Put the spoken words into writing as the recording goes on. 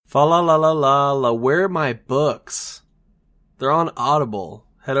Fa la la la la la. Where are my books? They're on Audible.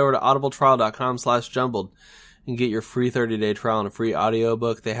 Head over to audibletrial.com/jumbled and get your free 30-day trial and a free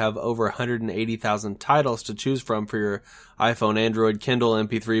audiobook. They have over 180,000 titles to choose from for your iPhone, Android, Kindle,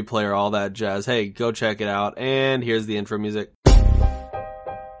 MP3 player, all that jazz. Hey, go check it out. And here's the intro music.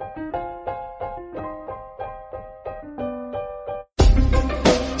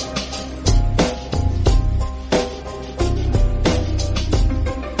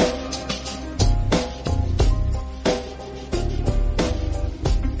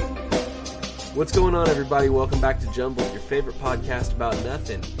 What's going on, everybody? Welcome back to Jumbled, your favorite podcast about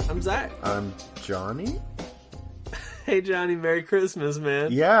nothing. I'm Zach. I'm Johnny. Hey, Johnny. Merry Christmas,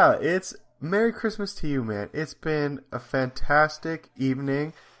 man. Yeah, it's Merry Christmas to you, man. It's been a fantastic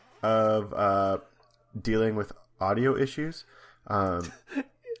evening of dealing with audio issues. You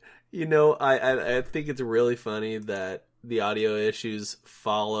know, I think it's really funny that the audio issues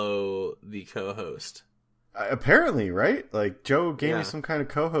follow the co-host. Apparently, right? Like, Joe gave me some kind of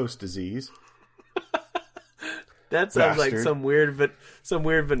co-host disease. That sounds like some weird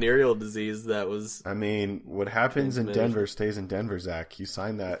venereal disease that was... I mean, what happens in Denver stays in Denver, Zach. You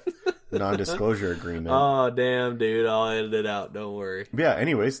signed that non-disclosure agreement. Oh, damn, dude. I'll edit it out. Don't worry. Yeah,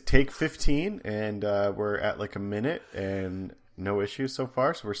 anyways, take 15, and we're at like a minute, and no issues so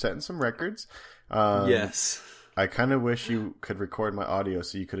far, so we're setting some records. Yes. I kind of wish you could record my audio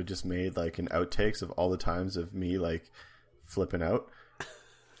so you could have just made like an outtakes of all the times of me like flipping out.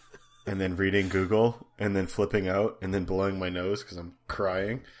 And then reading Google, and then flipping out, and then blowing my nose because I'm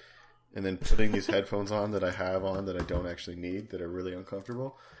crying, and then putting these headphones on that I have on that I don't actually need, that are really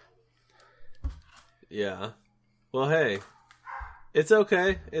uncomfortable. Yeah. Well, hey, it's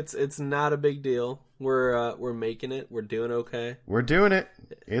okay. It's not a big deal. We're making it. We're doing okay. We're doing it.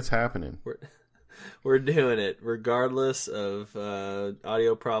 It's happening. We're doing it, regardless of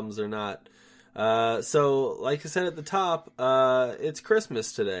audio problems or not. So, like I said at the top, it's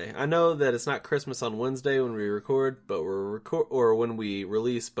Christmas today. I know that it's not Christmas on Wednesday when we record, but or when we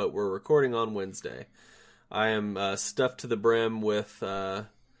release, but we're recording on Wednesday. I am stuffed to the brim with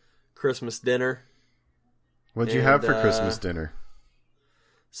Christmas dinner. What'd you have for Christmas dinner?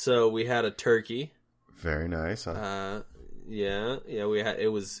 So we had a turkey. Very nice. Yeah,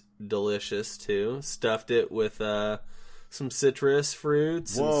 it was delicious too. Stuffed it with some citrus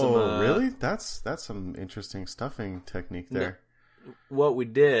fruits. Whoa, and some, really? That's some interesting stuffing technique there. What we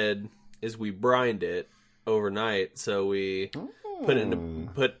did is we brined it overnight. So we put it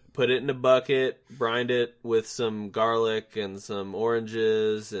in a bucket, brined it with some garlic and some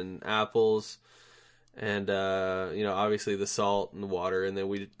oranges and apples, and obviously the salt and the water, and then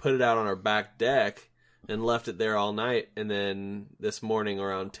we put it out on our back deck and left it there all night. And then this morning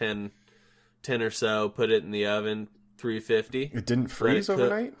around 10 or so, put it in the oven. 350. It didn't freeze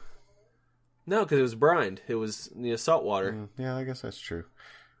overnight? No, because it was brined. It was salt water. Yeah, I guess that's true.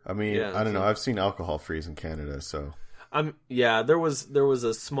 I mean, I don't know. I've seen alcohol freeze in Canada, so. There was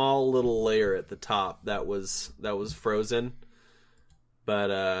a small little layer at the top that was frozen,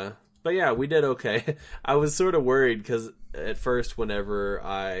 but yeah, we did okay. I was sort of worried because at first, whenever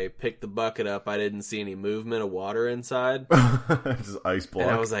I picked the bucket up, I didn't see any movement of water inside. Just ice block.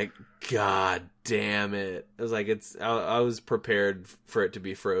 And I was like, God damn it! I was like, I was prepared for it to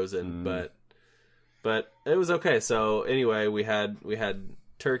be frozen, but it was okay. So anyway, we had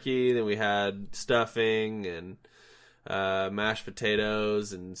turkey, then we had stuffing and mashed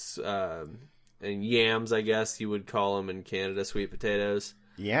potatoes and yams, I guess you would call them in Canada, sweet potatoes.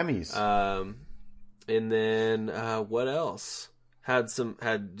 Yammies. And then what else? Had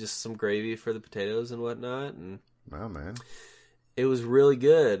just some gravy for the potatoes and whatnot, and wow, man, it was really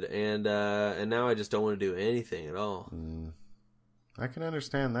good. And now I just don't want to do anything at all. I can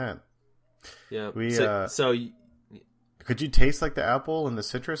understand that. Yeah. So could you taste like the apple and the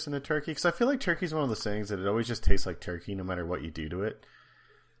citrus in the turkey? Because I feel like turkey's one of those things that it always just tastes like turkey, no matter what you do to it.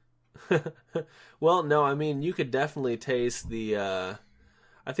 Well, no, I mean you could definitely taste the.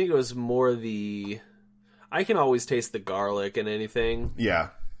 I think it was more the. I can always taste the garlic in anything.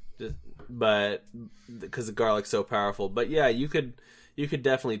 Yeah. But because the garlic's so powerful. But yeah, you could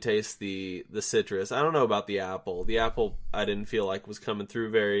definitely taste the citrus. I don't know about the apple. The apple I didn't feel like was coming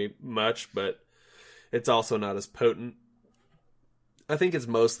through very much, but it's also not as potent. I think it's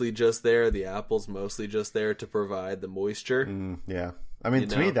mostly just there. The apple's mostly just there to provide the moisture. Yeah. I mean,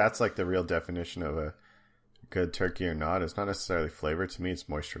 to me, that's like the real definition of a good turkey or not. It's not necessarily flavor. To me, it's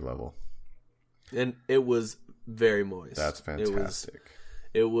moisture level. And it was very moist. That's fantastic.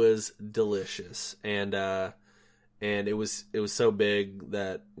 It was delicious, and it was so big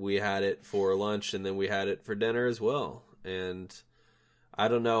that we had it for lunch, and then we had it for dinner as well. And I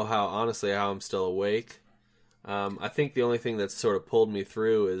don't know how I'm still awake. I think the only thing that's sort of pulled me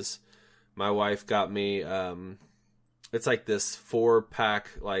through is my wife got me, it's like this 4-pack,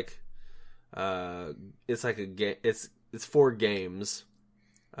 like, it's like a game, it's 4 games,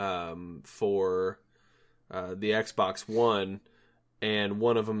 for, the Xbox One, and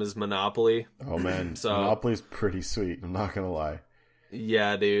one of them is Monopoly. Oh man, so, Monopoly's pretty sweet, I'm not gonna lie.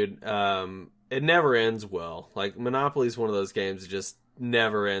 Yeah, dude. It never ends well. Like, Monopoly's one of those games that just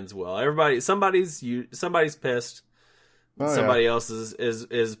never ends well. Somebody's pissed. Oh, Somebody else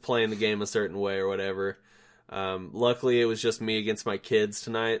is playing the game a certain way or whatever. Luckily, it was just me against my kids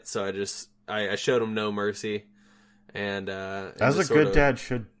tonight, so I showed them no mercy, and as a good dad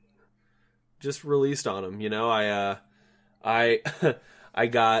should, just released on them. You know, I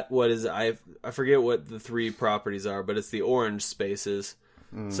got I forget what the 3 properties are, but it's the orange spaces.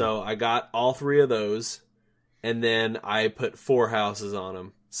 So I got all 3 of those, and then I put 4 houses on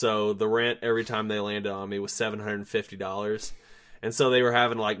them. So the rent every time they landed on me was $750. And so they were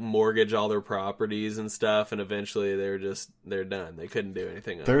having to like mortgage all their properties and stuff, and eventually they're done. They couldn't do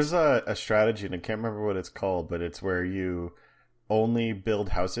anything else. There's a strategy, and I can't remember what it's called, but it's where you only build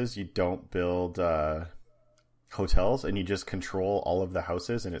houses, you don't build hotels, and you just control all of the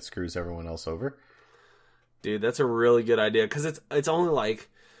houses, and it screws everyone else over. Dude, that's a really good idea, because it's only like,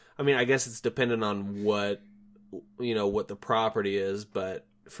 I mean, I guess it's dependent on what the property is, but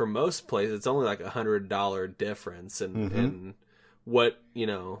for most places it's only like $100 difference in what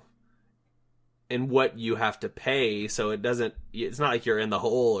and what you have to pay. So it's not like you're in the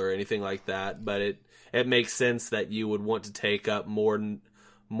hole or anything like that, but it makes sense that you would want to take up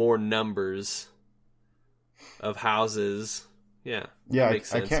more numbers of houses. Yeah, makes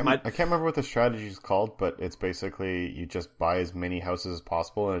sense. I can't remember what the strategy is called, but it's basically you just buy as many houses as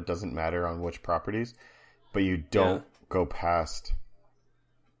possible, and it doesn't matter on which properties, but you don't go past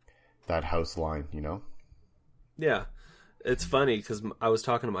that house line, you know? Yeah. It's funny because I was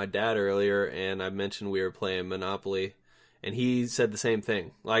talking to my dad earlier, and I mentioned we were playing Monopoly, and he said the same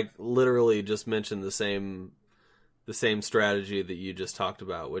thing. Like, literally just mentioned the same strategy that you just talked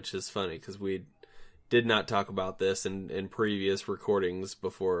about, which is funny because we did not talk about this in previous recordings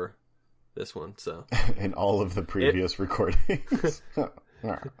before this one. So in all of the previous recordings.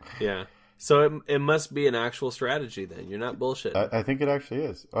 Yeah. So it must be an actual strategy then. You're not bullshit. I think it actually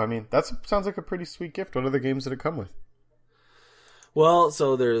is. I mean, that sounds like a pretty sweet gift. What are the games that it come with? Well,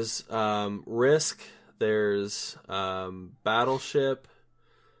 so there's Risk, there's Battleship,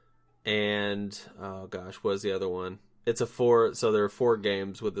 and oh gosh, what is the other one? It's so there are 4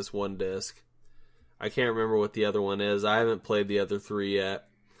 games with this one disc. I can't remember what the other one is. I haven't played the other 3 yet,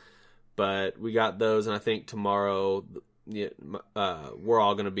 but we got those, and I think tomorrow we're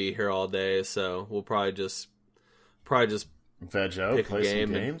all going to be here all day, so we'll probably just veg out, play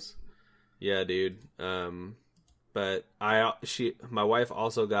some games. Yeah, dude. But my wife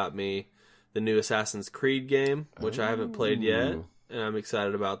also got me the new Assassin's Creed game, which I haven't played yet, and I'm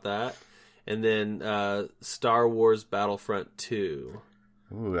excited about that. And then Star Wars Battlefront 2.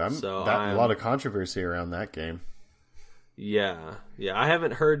 Ooh, a lot of controversy around that game. Yeah. I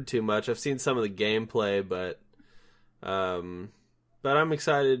haven't heard too much. I've seen some of the gameplay, but I'm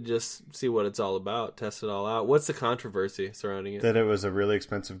excited to just see what it's all about, test it all out. What's the controversy surrounding it? That it was a really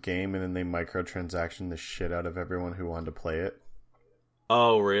expensive game, and then they microtransaction the shit out of everyone who wanted to play it.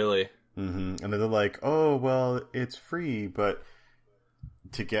 Oh, really? Mm-hmm. And they're like, oh, well, it's free, but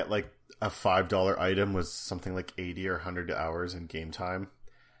to get like a $5 item was something like 80 or 100 hours in game time.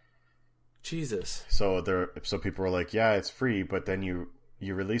 Jesus. So people were like, yeah, it's free, but then you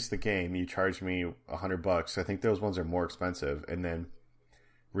release the game, you charge me $100. I think those ones are more expensive, and then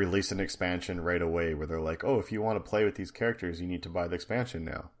release an expansion right away where they're like, oh, if you want to play with these characters, you need to buy the expansion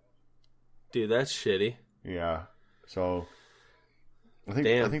now. Dude, that's shitty. Yeah. So I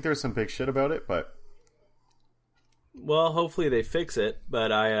think there's some big shit about it, but well, hopefully they fix it.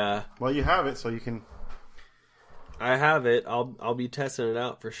 But well, you have it, so you can. I have it. I'll be testing it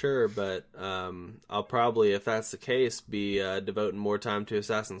out for sure, but I'll probably, if that's the case, be devoting more time to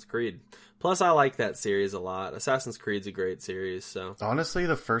Assassin's Creed. Plus, I like that series a lot. Assassin's Creed's a great series. So honestly,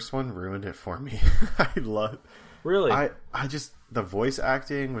 the first one ruined it for me. Really? I just, the voice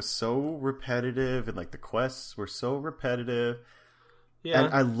acting was so repetitive, and like the quests were so repetitive. Yeah,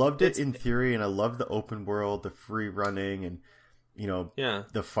 and I loved it in theory, and I loved the open world, the free running, and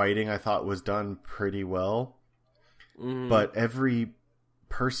the fighting I thought was done pretty well. Mm. But every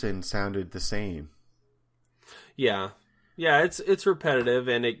person sounded the same. Yeah, it's repetitive,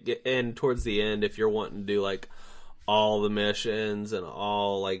 and towards the end, if you're wanting to do like all the missions and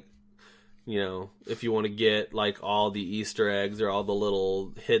all like if you want to get like all the Easter eggs or all the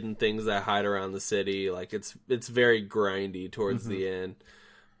little hidden things that hide around the city, like it's very grindy towards the end.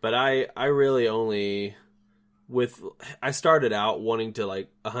 But I really only I started out wanting to like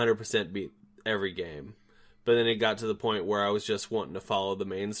 100% beat every game. But then it got to the point where I was just wanting to follow the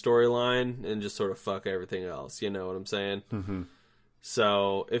main storyline and just sort of fuck everything else. You know what I'm saying? Mm-hmm.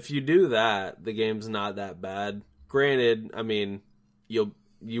 So if you do that, the game's not that bad. Granted, I mean, you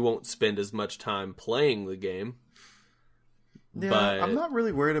won't spend as much time playing the game. Yeah, but I'm not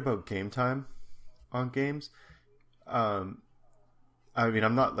really worried about game time on games. I mean,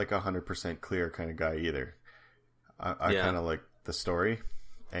 I'm not like 100% clear kind of guy either. I kind of like the story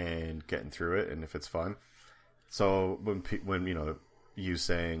and getting through it, and if it's fun. So when you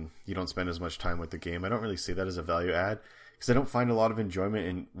saying you don't spend as much time with the game, I don't really see that as a value add, because I don't find a lot of enjoyment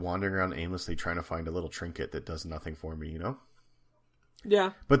in wandering around aimlessly trying to find a little trinket that does nothing for me,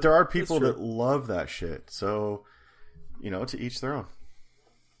 Yeah. But there are people that love that shit. So, to each their own.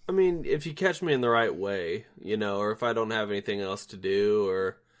 I mean, if you catch me in the right way, or if I don't have anything else to do,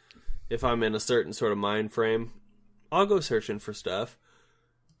 or if I'm in a certain sort of mind frame, I'll go searching for stuff.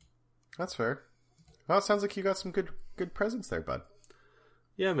 That's fair. Well, it sounds like you got some good presents there, bud.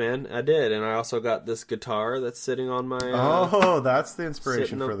 Yeah, man, I did. And I also got this guitar that's sitting on my... that's the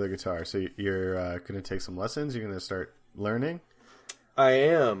inspiration for the guitar. So you're going to take some lessons? You're going to start learning? I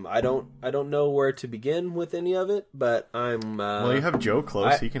am. I don't know where to begin with any of it, but I'm... well, you have Joe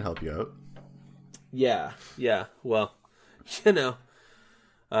close. He can help you out. Yeah. Well,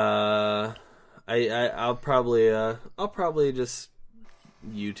 I'll probably just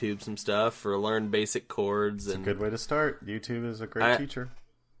YouTube some stuff or learn basic chords. It's a good way to start. YouTube is a great teacher.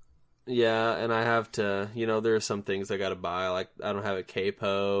 Yeah, and I have to, there are some things I got to buy. Like, I don't have a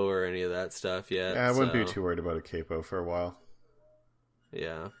capo or any of that stuff yet. Yeah, I wouldn't be too worried about a capo for a while.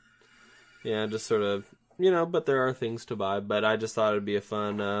 Yeah, just sort of, but there are things to buy. But I just thought it'd be a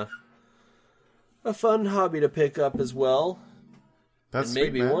fun hobby to pick up as well. That's and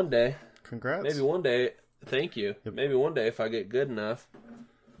maybe sweet, man. One day. Congrats. Maybe one day. Thank you. Yep. Maybe one day, if I get good enough,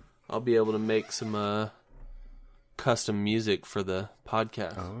 I'll be able to make some custom music for the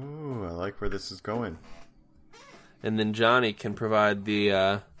podcast. Oh, I like where this is going. And then Johnny can provide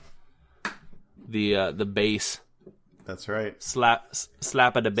the bass. That's right. Slap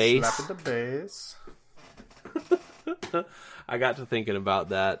of the bass. Slap of the bass. I got to thinking about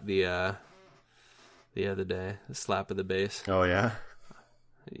that the other day. The slap of the bass. Oh yeah.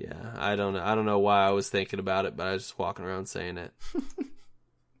 Yeah, I don't know why I was thinking about it, but I was just walking around saying it.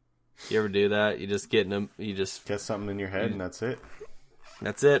 You ever do that? You just get something in your head and that's it.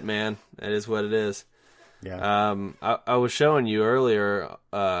 That's it, man. That is what it is. Yeah. I was showing you earlier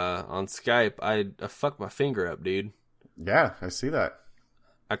on Skype. I fucked my finger up, dude. Yeah, I see that.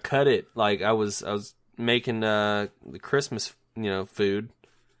 I cut it like I was making the Christmas food,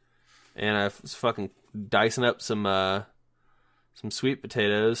 and I was fucking dicing up some sweet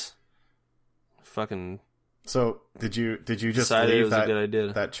potatoes. Fucking. So did you just leave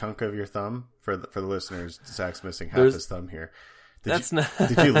that chunk of your thumb for the listeners? Zach's missing half his thumb here. Did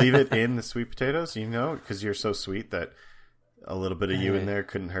you leave it in the sweet potatoes? Because you're so sweet that a little bit of you in there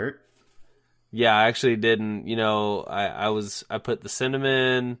couldn't hurt. Yeah, I actually didn't. I put the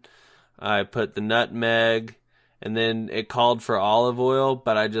cinnamon, I put the nutmeg, and then it called for olive oil,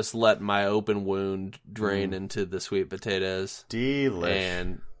 but I just let my open wound drain into the sweet potatoes. Delish.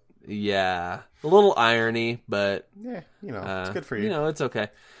 And yeah, a little irony, but yeah, it's good for you. It's okay.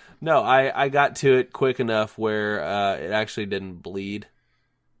 No, I got to it quick enough where it actually didn't bleed.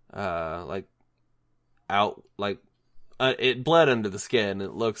 It bled under the skin.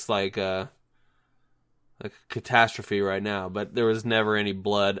 It looks like a catastrophe right now, but there was never any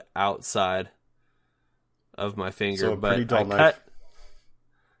blood outside of my finger. So a pretty dull knife. Cut.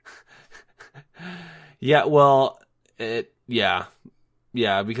 Yeah, well,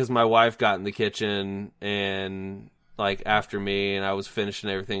 because my wife got in the kitchen and after me, and I was finishing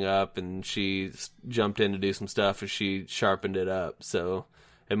everything up, and she jumped in to do some stuff, and she sharpened it up. So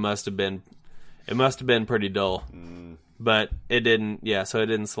it must have been pretty dull. But it didn't. Yeah, so it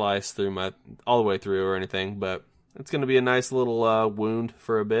didn't slice through all the way through or anything. But it's going to be a nice little wound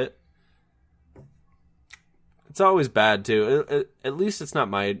for a bit. It's always bad too. At least it's not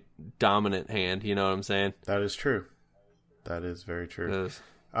my dominant hand. You know what I'm saying? That is true. That is very true.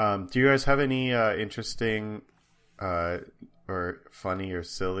 Do you guys have any interesting or funny or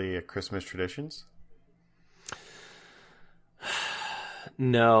silly Christmas traditions?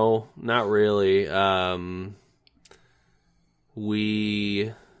 No, not really.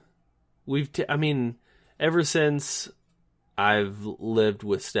 Ever since I've lived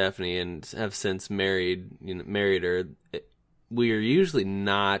with Stephanie and have since married her, we are usually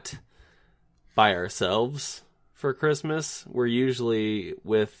not by ourselves for Christmas. We're usually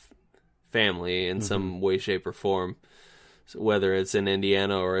with family in some way, shape, or form. So whether it's in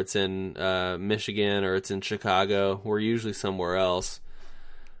Indiana or it's in Michigan or it's in Chicago, we're usually somewhere else.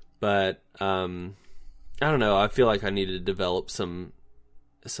 But I don't know. I feel like I need to develop some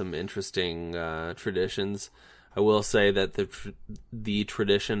interesting traditions. I will say that the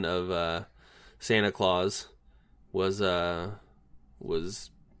tradition of Santa Claus was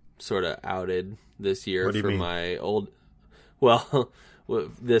sort of outed this year What do you mean? my old. Well,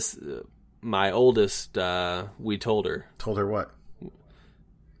 my oldest. We told her. Told her what?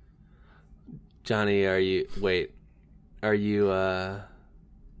 Johnny, are you? What are you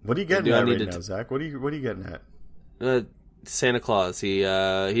getting at right now, Zach? What are you getting at? Santa Claus. He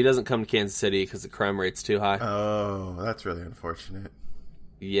doesn't come to Kansas City because the crime rate's too high. Oh, that's really unfortunate.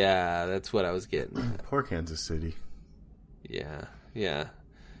 Yeah, that's what I was getting at. Poor Kansas City. Yeah.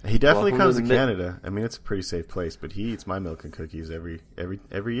 He definitely comes to Canada. I mean, it's a pretty safe place, but he eats my milk and cookies every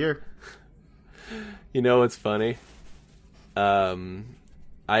year. You know what's funny? I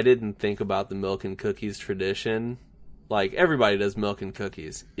didn't think about the milk and cookies tradition. Like, everybody does milk and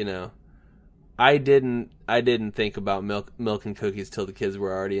cookies, you know. I didn't think about milk and cookies till the kids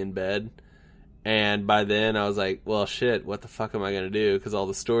were already in bed. And by then I was like, well, shit, what the fuck am I going to do? Because all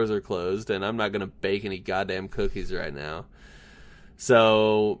the stores are closed and I'm not going to bake any goddamn cookies right now.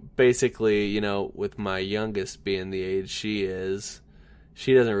 So basically, you know, with my youngest being the age she is,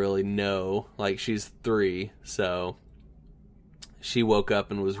 she doesn't really know. Like, she's 3, so she woke up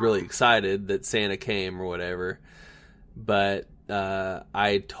and was really excited that Santa came or whatever. But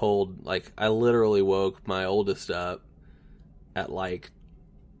I literally woke my oldest up at like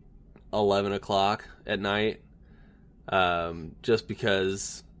 11 o'clock at night, just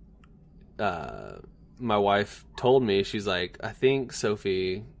because my wife told me, she's like, I think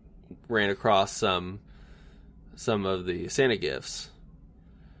Sophie ran across some of the Santa gifts.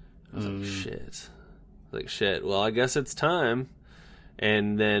 I was like, shit. Well, I guess it's time.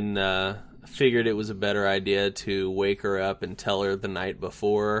 And then figured it was a better idea to wake her up and tell her the night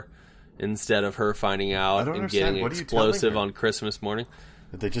before instead of her finding out and getting explosive on Christmas morning.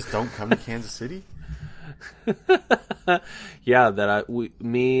 That they just don't come to Kansas City? Yeah,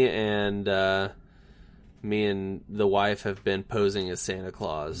 me and the wife have been posing as Santa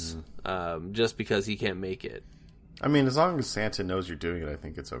Claus, just because he can't make it. I mean, as long as Santa knows you're doing it, I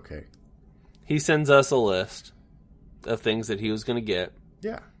think it's okay. He sends us a list of things that he was going to get.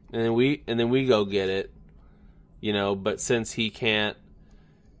 Yeah. And then we go get it, you know. But since he doesn't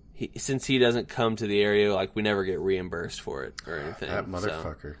come to the area, like, we never get reimbursed for it or anything. That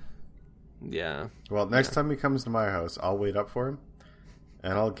motherfucker. So, yeah.'t next time he comes to my house, I'll wait up for him,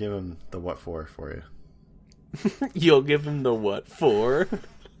 and I'll give him the what for you. You'll give him the what for?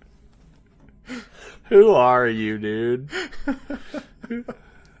 Who are you, dude?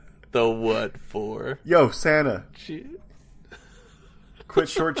 The what for? Yo, Santa. Shit. Quit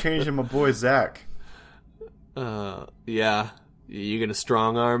shortchanging my boy Zach. Yeah. You gonna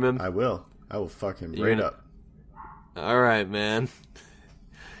strong arm him? I will fuck him right up. Alright, man.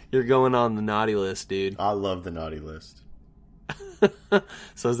 You're going on the naughty list, dude. I love the naughty list.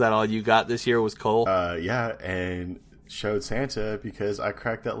 So is that all you got this year was coal? Yeah, and showed Santa because I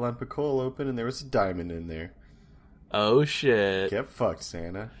cracked that lump of coal open and there was a diamond in there. Oh, shit. Get fucked,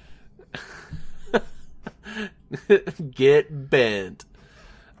 Santa. Get bent.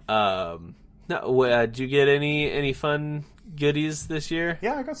 Did you get any fun goodies this year?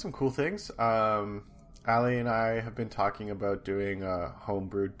 Yeah, I got some cool things. Allie and I have been talking about doing a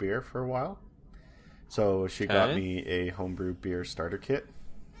homebrewed beer for a while. So she got me a homebrewed beer starter kit.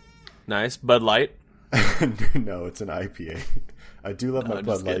 Nice. Bud Light? No, it's an IPA. I do love my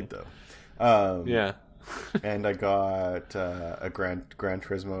Bud Light, though. Yeah. And I got a Gran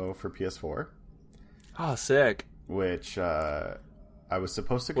Turismo for PS4. Oh, sick. Which I was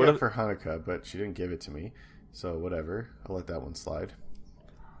supposed to get for Hanukkah, but she didn't give it to me. So whatever. I'll let that one slide.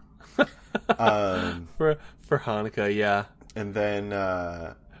 For Hanukkah, yeah. And then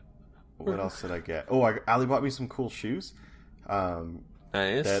what else did I get? Oh, Ali bought me some cool shoes. Nice.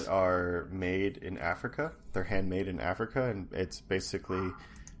 That are made in Africa. They're handmade in Africa, and it's basically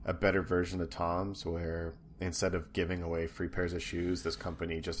a better version of Tom's, where instead of giving away free pairs of shoes, this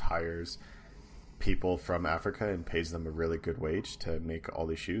company just hires people from Africa and pays them a really good wage to make all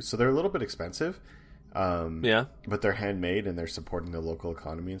these shoes. So they're a little bit expensive. Yeah. But they're handmade and they're supporting the local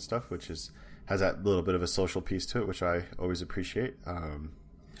economy and stuff, which has that little bit of a social piece to it, which I always appreciate.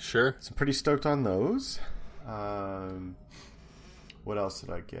 Sure. So I'm pretty stoked on those. What else did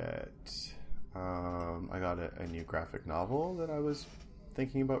I get? I got a new graphic novel that I was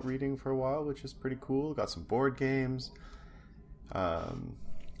thinking about reading for a while, which is pretty cool. Got some board games.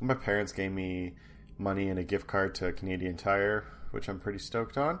 My parents gave me money and a gift card to Canadian Tire, which I'm pretty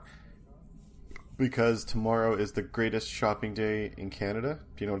stoked on, because tomorrow is the greatest shopping day in Canada.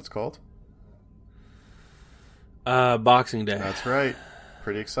 Do you know what it's called? Boxing Day. That's right.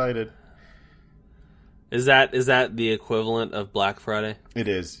 Pretty excited. Is that the equivalent of Black Friday? It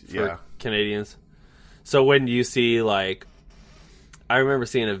is, for yeah. Canadians. So when you see, like, I remember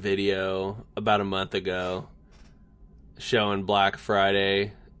seeing a video about a month ago showing Black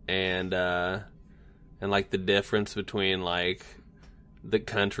Friday and like the difference between like the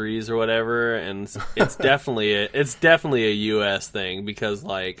countries or whatever, and it's definitely a US thing, because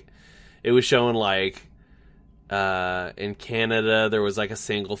like it was showing like in Canada there was like a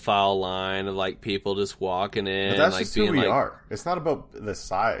single file line of like people just walking in. But that's like just who being we like, are. It's not about the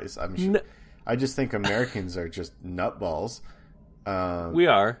size. I'm sure. No. I just think Americans are just nutballs. We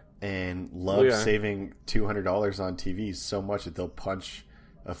are. And love saving $200 on TVs so much that they'll punch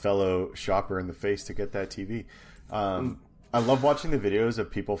a fellow shopper in the face to get that TV. I love watching the videos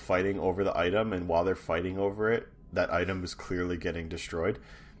of people fighting over the item, and while they're fighting over it, that item is clearly getting destroyed.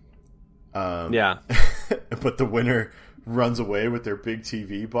 Yeah. But the winner runs away with their big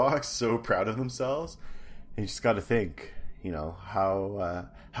TV box, so proud of themselves. And you just got to think, you know, how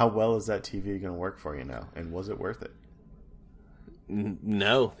well is that TV going to work for you now, and was it worth it?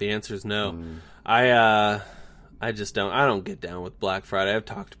 No, the answer is no. I just don't. I don't get down with Black Friday. I've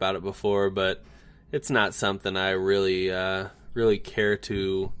talked about it before, but it's not something I really care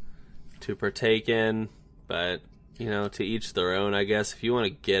to partake in. But you know, to each their own, I guess. If you want to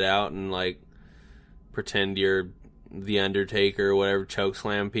get out and like pretend you're the Undertaker or whatever,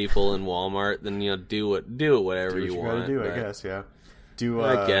 chokeslam people in Walmart, then you know, do it whatever you want. Do, I guess, yeah.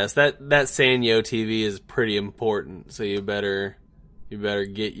 I guess that Sanyo TV is pretty important, so you better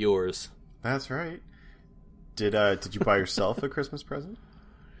get yours. That's right. Did you buy yourself a Christmas present?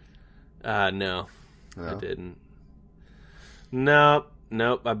 No, I didn't. Nope.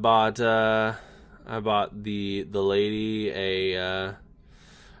 I bought the lady a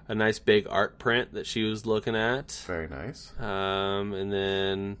nice big art print that she was looking at. Very nice. And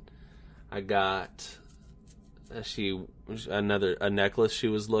then I got a necklace she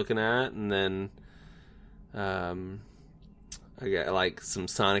was looking at, and then I got like some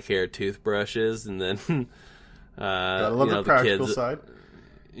Sonicare toothbrushes, and then gotta love the practical side.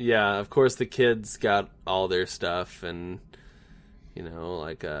 Yeah, of course the kids got all their stuff, and you know,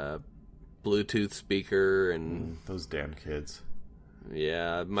 like a Bluetooth speaker and those damn kids.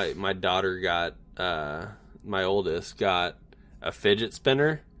 Yeah, my daughter got my oldest got a fidget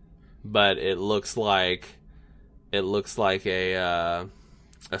spinner, but it looks like a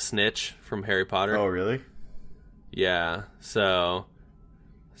snitch from Harry Potter. Oh, really? Yeah, so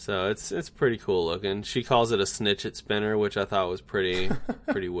it's pretty cool looking. She calls it a snitch-it spinner, which I thought was pretty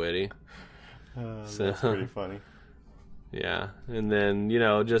witty. That's pretty funny. Yeah, and then you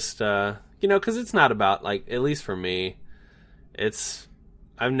know, just because it's not about, like, at least for me,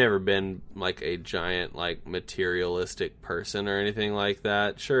 I've never been like a giant like materialistic person or anything like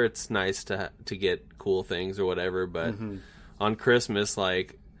that. Sure, it's nice to get cool things or whatever, but on Christmas,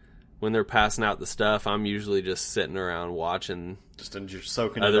 like, when they're passing out the stuff, I'm usually just sitting around watching. Just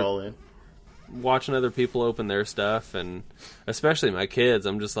soaking it all in. Watching other people open their stuff, and especially my kids,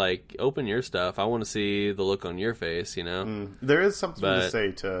 I'm just like, open your stuff. I want to see the look on your face, you know? There is something to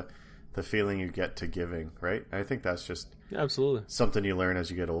say to the feeling you get to giving, right? I think that's just absolutely something you learn as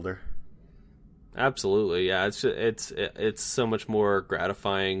you get older. Absolutely, yeah. It's so much more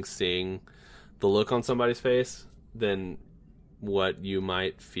gratifying seeing the look on somebody's face than what you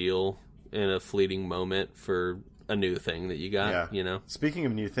might feel in a fleeting moment for a new thing that you got. Yeah. You know. Speaking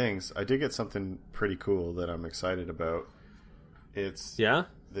of new things, I did get something pretty cool that I'm excited about. It's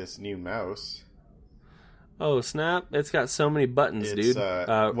this new mouse. Oh snap! It's got so many buttons, dude.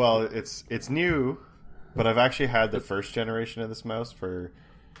 Well, it's new, but I've actually had the first generation of this mouse for,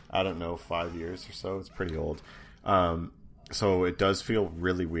 I don't know, 5 years or so. It's pretty old. So it does feel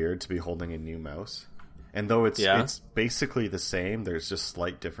really weird to be holding a new mouse. And though it's basically the same, there's just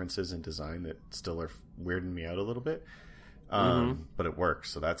slight differences in design that still are weirding me out a little bit. But it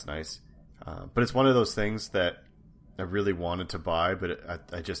works, so that's nice. But it's one of those things that I really wanted to buy, but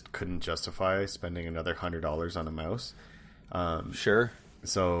I just couldn't justify spending another $100 on a mouse. Sure.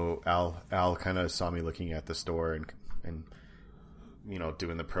 So Al kind of saw me looking at the store and you know,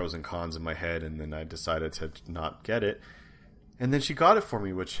 doing the pros and cons in my head, and then I decided to not get it. And then she got it for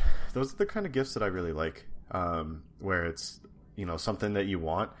me, which those are the kind of gifts that I really like, where it's, something that you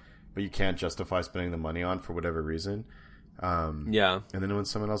want, but you can't justify spending the money on for whatever reason. Yeah. And then when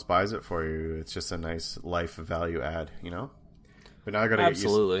someone else buys it for you, it's just a nice life value add, But now I got to get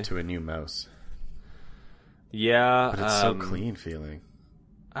used to a new mouse. Yeah. But it's so clean feeling.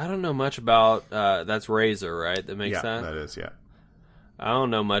 I don't know much about, that's Razer, right? That makes that? Yeah, that is, yeah. I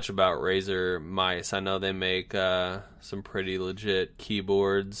don't know much about Razer mice. I know they make some pretty legit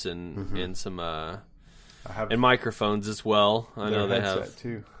keyboards and some and microphones as well. I know they have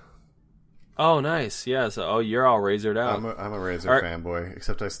too. Oh, nice. Yeah. So, you're all Razered out. I'm a Razer fanboy,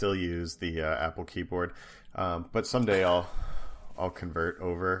 except I still use the Apple keyboard. But someday I'll convert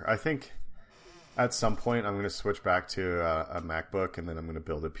over. I think at some point I'm going to switch back to a MacBook, and then I'm going to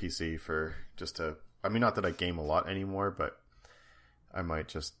build a PC for not that I game a lot anymore, but I might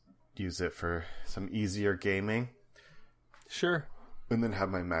just use it for some easier gaming. Sure. And then have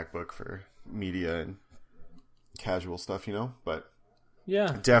my MacBook for media and casual stuff, but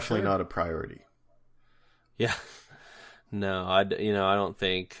yeah, definitely not a priority. Yeah. No, I don't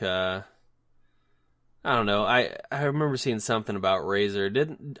think, I don't know. I remember seeing something about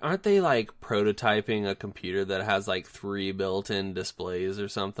Razer. Aren't they like prototyping a computer that has like 3 built-in displays or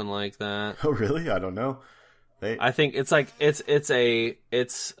something like that? Oh, really? I don't know. I think it's like it's a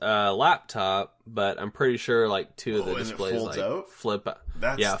laptop, but I'm pretty sure like 2 of the displays like out? Flip.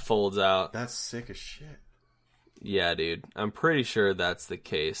 Folds out. That's sick as shit. Yeah, dude. I'm pretty sure that's the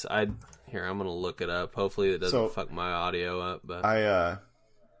case. I'm gonna look it up. Hopefully it doesn't fuck my audio up. But I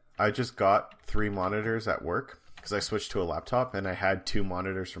just got 3 monitors at work because I switched to a laptop, and I had 2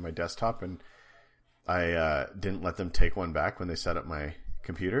 monitors for my desktop, and I didn't let them take one back when they set up my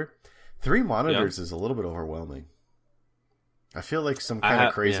computer. 3 monitors is a little bit overwhelming. I feel like some kind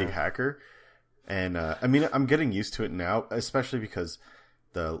of crazy hacker. And I'm getting used to it now, especially because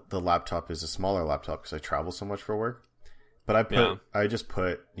the laptop is a smaller laptop because I travel so much for work. But I just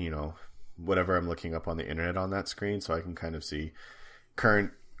put, whatever I'm looking up on the internet on that screen, so I can kind of see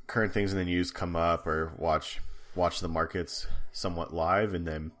current things in the news come up, or watch the markets somewhat live, and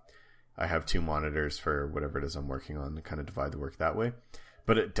then I have 2 monitors for whatever it is I'm working on to kind of divide the work that way.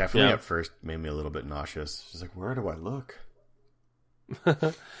 But it definitely at first made me a little bit nauseous. Just like, where do I look?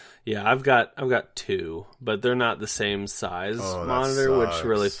 Yeah, I've got 2, but they're not the same size monitor, which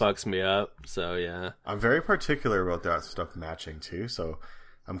really fucks me up. So yeah, I'm very particular about that stuff matching too. So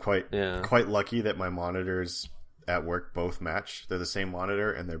I'm quite lucky that my monitors at work both match. They're the same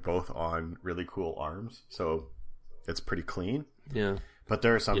monitor, and they're both on really cool arms, so it's pretty clean. Yeah, but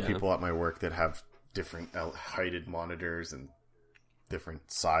there are some people at my work that have different heighted monitors and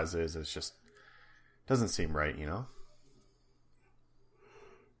different sizes. It's just doesn't seem right,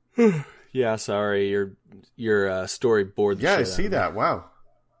 Yeah, sorry, your story bored the shit I see that. Wow.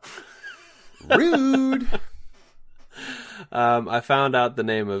 Rude. I found out the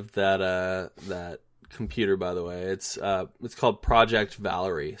name of that computer, by the way. It's called Project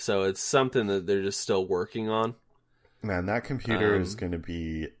Valerie. So it's something that they're just still working on. Man, that computer is going to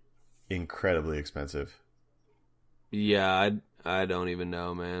be incredibly expensive. Yeah, I don't even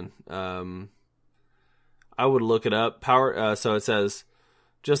know, man. I would look it up. So it says,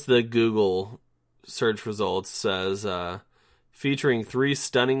 just the Google search results says, featuring 3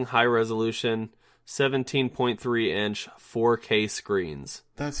 stunning high-resolution 17.3-inch 4K screens.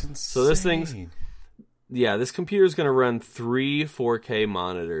 That's insane. So this this computer is going to run 3 4K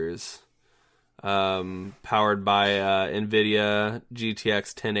monitors, powered by NVIDIA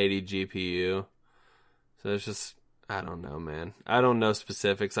GTX 1080 GPU. So it's just, I don't know, man. I don't know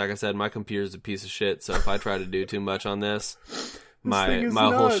specifics. Like I said, my computer's a piece of shit, so if I try to do too much on this my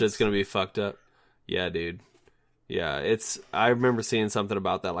whole shit's gonna be fucked up. Yeah, dude. Yeah, I remember seeing something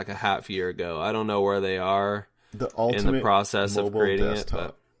about that like a half year ago. I don't know where they are in the process of creating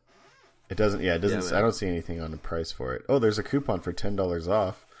desktop. It doesn't. Yeah, it doesn't. I don't see anything on the price for it. Oh, there's a coupon for $10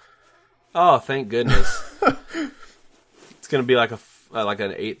 off. Oh, thank goodness. It's gonna be like an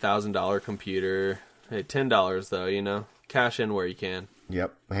 $8,000 computer. Hey, $10 though. Cash in where you can.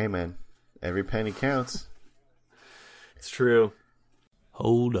 Yep. Hey, man. Every penny counts. It's true.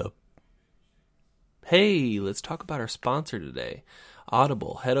 Hold up. Hey, let's talk about our sponsor today,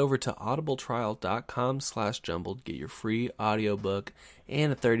 Audible. Head over to audibletrial.com/jumbled. Get your free audiobook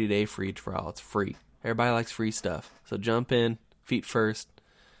and a 30-day free trial. It's free. Everybody likes free stuff. So jump in, feet first.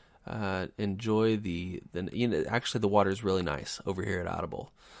 Enjoy actually the water is really nice over here at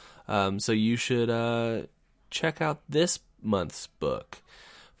Audible. So you should check out this month's book.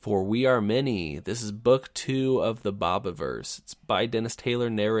 For We Are Many. This is book 2 of the Bobaverse. It's by Dennis Taylor,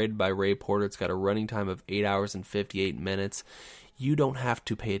 narrated by Ray Porter. It's got a running time of 8 hours and 58 minutes. You don't have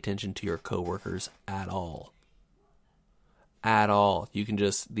to pay attention to your coworkers at all. at all. You can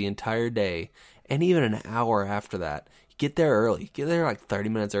just, the entire day, and even an hour after that, get there early. Get there like 30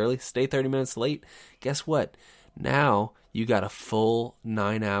 minutes early, stay 30 minutes late. Guess what? Now you got a full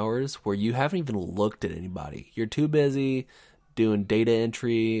 9 hours where you haven't even looked at anybody. You're too busy doing data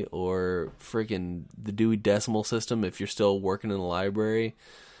entry or freaking the Dewey Decimal System if you're still working in the library.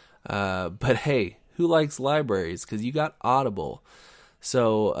 But hey, who likes libraries? Because you got Audible.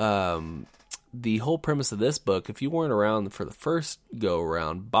 So the whole premise of this book, if you weren't around for the first go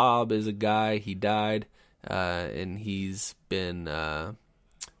around, Bob is a guy, he died, and he's been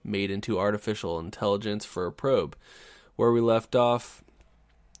made into artificial intelligence for a probe. Where we left off,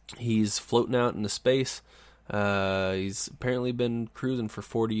 he's floating out into space. He's apparently been cruising for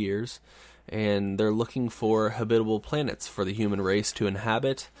 40 years, and they're looking for habitable planets for the human race to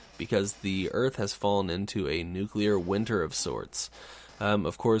inhabit because the Earth has fallen into a nuclear winter of sorts.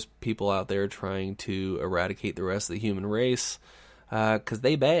 Of course, people out there trying to eradicate the rest of the human race because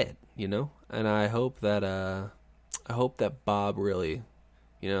they bad, you know. And I hope that Bob really,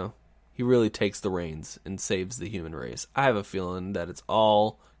 you know, he really takes the reins and saves the human race. I have a feeling that it's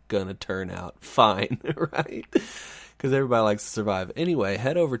all gonna turn out fine, right? Because everybody likes to survive. Anyway,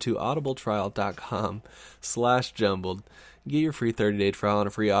 head over to audibletrial.com/jumbled. Get your free 30-day trial and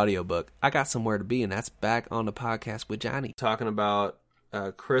a free audiobook. I got somewhere to be, and that's back on the podcast with Johnny. Talking about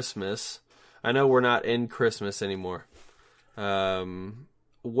Christmas. I know we're not in Christmas anymore.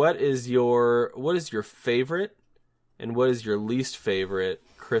 What is your favorite and what is your least favorite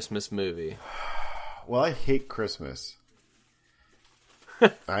Christmas movie? Well, I hate Christmas.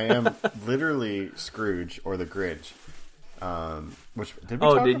 I am literally Scrooge or the Grinch. Which did we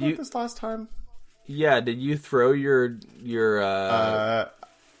talk about this last time? Yeah, did you throw your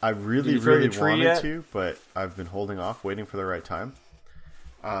I really wanted to, but I've been holding off, waiting for the right time.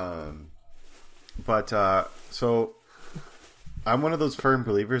 So I'm one of those firm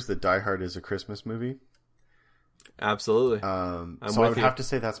believers that Die Hard is a Christmas movie. Absolutely. So I would have to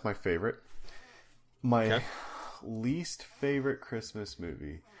say that's my favorite. My least favorite Christmas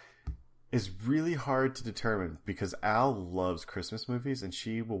movie is really hard to determine because Al loves Christmas movies and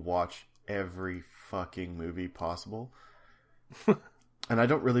she will watch every fucking movie possible. And I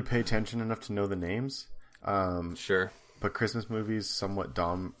don't really pay attention enough to know the names. Sure. But Christmas movies somewhat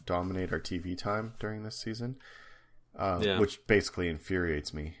dominate our TV time during this season, which basically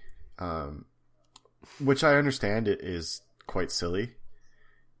infuriates me. Which I understand it is quite silly.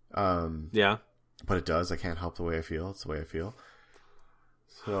 But it does. I can't help the way I feel. It's the way I feel.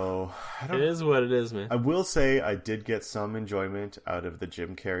 So it is what it is, man. I will say I did get some enjoyment out of the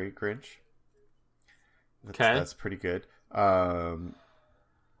Jim Carrey Grinch. That's pretty good. The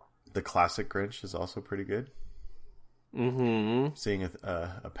classic Grinch is also pretty good. Mm-hmm. Seeing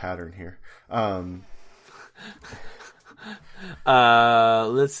a pattern here.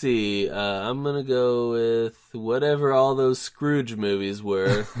 Let's see. I'm gonna go with whatever all those Scrooge movies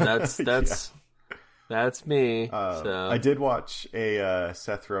were. That's me. So I did watch a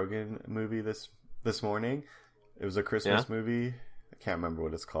Seth Rogen movie this morning. It was a Christmas movie. I can't remember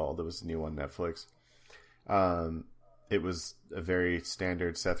what it's called. It was new on Netflix. It was a very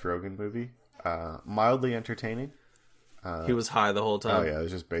standard Seth Rogen movie. Mildly entertaining. He was high the whole time. Oh yeah, it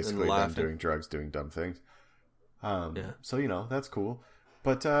was just basically them doing drugs, doing dumb things. So you know that's cool.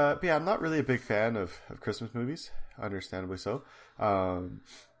 But yeah, I'm not really a big fan of Christmas movies. Understandably so.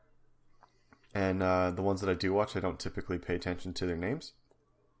 And the ones that I do watch, I don't typically pay attention to their names.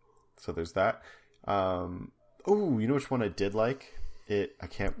 So there's that. You know which one I did like?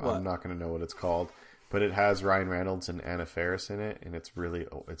 I'm not going to know what it's called, but it has Ryan Reynolds and Anna Faris in it, and it's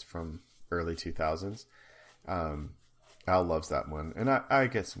from early 2000s. Al loves that one, and I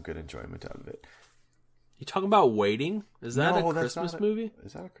get some good enjoyment out of it. You talking about Waiting? Is that a Christmas movie?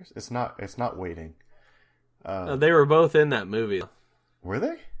 Is that a Christmas? It's not Waiting. They were both in that movie. Were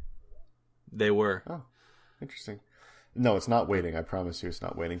they? They were. Oh, interesting. No, it's not Waiting. I promise you it's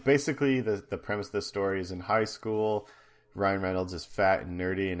not Waiting. Basically, the premise of the story is in high school, Ryan Reynolds is fat and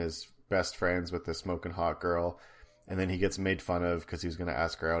nerdy and is best friends with the smoking hot girl. And then he gets made fun of because he was going to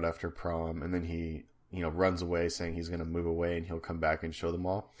ask her out after prom. And then he, runs away saying he's going to move away and he'll come back and show them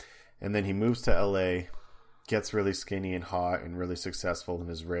all. And then he moves to LA, gets really skinny and hot and really successful and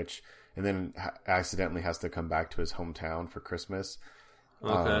is rich. And then accidentally has to come back to his hometown for Christmas.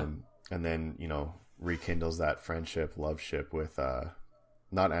 Okay. And then, rekindles that friendship, love ship with,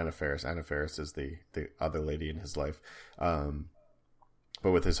 not Anna Faris. Anna Faris is the other lady in his life. But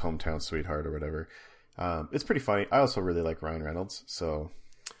with his hometown sweetheart or whatever. It's pretty funny. I also really like Ryan Reynolds, so.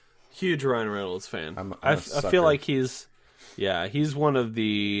 Huge Ryan Reynolds fan. I feel like he's one of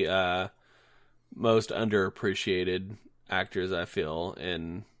the most underappreciated actors, I feel,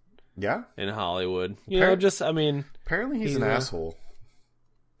 in Hollywood. Apparently he's an asshole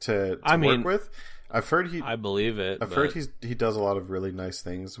to work with. I've heard I believe it. I've heard he does a lot of really nice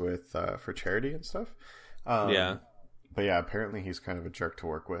things with for charity and stuff. But yeah, apparently he's kind of a jerk to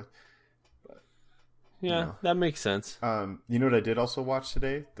work with. But, that makes sense. You know what I did also watch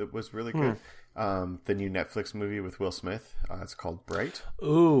today that was really good? The new Netflix movie with Will Smith. It's called Bright.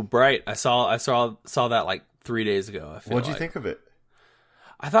 Ooh, Bright! I saw that like 3 days ago. What'd you think of it?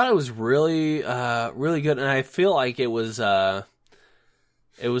 I thought it was really, really good, and I feel like it was sort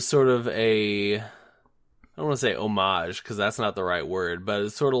of a, I don't want to say homage because that's not the right word, but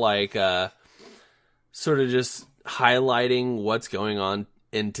it's sort of like, sort of just highlighting what's going on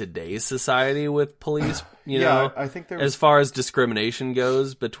in today's society with police. You know, I think as far as discrimination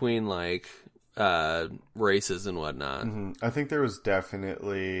goes between like races and whatnot. Mm-hmm. I think there was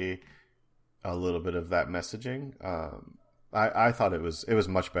definitely a little bit of that messaging. I thought it was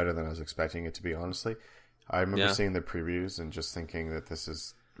much better than I was expecting it to be, honestly. I remember seeing the previews and just thinking that this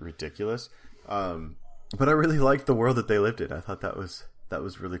is ridiculous. But I really liked the world that they lived in. I thought that was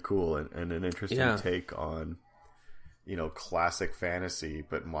really cool and an interesting take on, classic fantasy,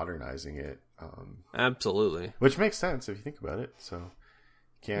 but modernizing it. Absolutely. Which makes sense if you think about it. So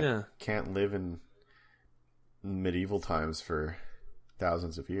can't live in medieval times for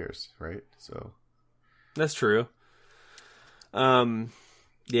thousands of years, right? So that's true. When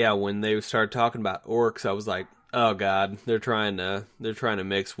they started talking about orcs, I was like, oh god, they're trying to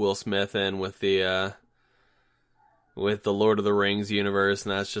mix Will Smith in with the Lord of the Rings universe,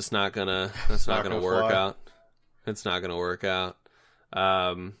 and that's just not gonna work out. It's not gonna work out.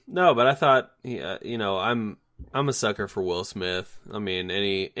 No, but I thought, I'm a sucker for Will Smith. I mean,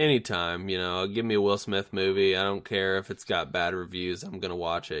 any time, give me a Will Smith movie. I don't care if it's got bad reviews. I'm gonna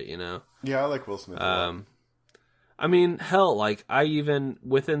watch it. Yeah, I like Will Smith a lot. I mean, hell, like, I even,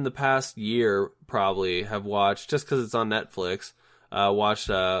 within the past year, probably have watched, just because it's on Netflix, watched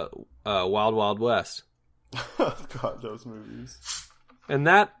Wild Wild West. God, those movies. And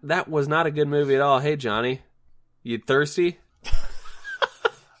that was not a good movie at all. Hey, Johnny, you thirsty?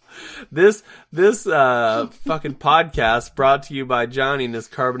 This fucking podcast brought to you by Johnny and his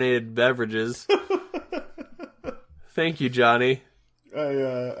carbonated beverages. Thank you, Johnny.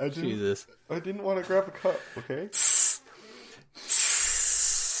 Jesus. I didn't want to grab a cup, okay?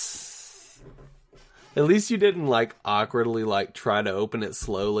 At least you didn't, like, awkwardly, like, try to open it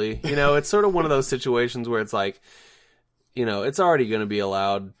slowly. It's sort of one of those situations where it's like, it's already going to be a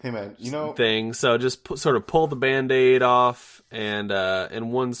loud thing. So just sort of pull the Band-Aid off and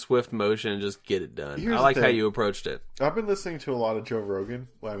in one swift motion, just get it done. I like how you approached it. I've been listening to a lot of Joe Rogan.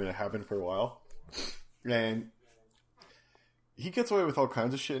 Well, I mean, I have been for a while. And he gets away with all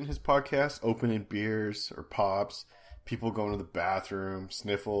kinds of shit in his podcast, opening beers or pops, people going to the bathroom,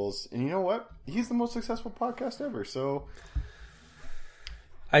 sniffles. And you know what? He's the most successful podcast ever, so...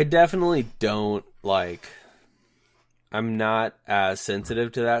 I definitely don't, like... I'm not as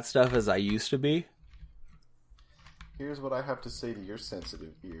sensitive to that stuff as I used to be. Here's what I have to say to your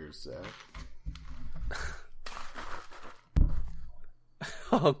sensitive ears, Zach.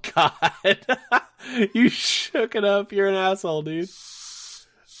 Oh, God. You shook it up. You're an asshole, dude.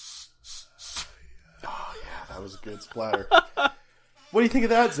 Oh, yeah, that was a good splatter. What do you think of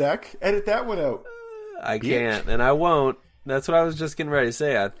that, Zach? Edit that one out. I can't, and I won't. That's what I was just getting ready to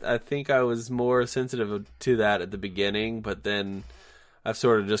say. I think I was more sensitive to that at the beginning, but then I've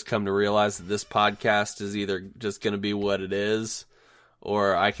sort of just come to realize that this podcast is either just going to be what it is,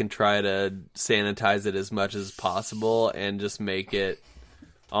 or I can try to sanitize it as much as possible and just make it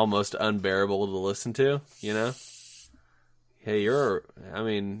almost unbearable to listen to, Hey,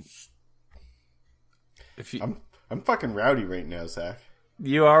 if you... I'm fucking rowdy right now, Zach.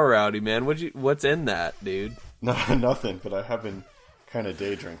 You are rowdy, man. What's in that, dude? No, nothing, but I have been kind of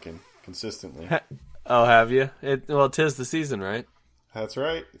day drinking consistently. Oh, have you? 'Tis the season, right? That's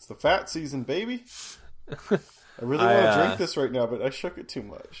right. It's the fat season, baby. I really want to drink this right now, but I shook it too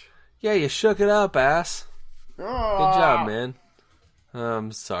much. Yeah, you shook it up, ass. Good job, man.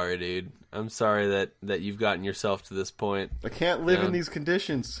 I'm sorry, dude. I'm sorry that you've gotten yourself to this point. I can't live in these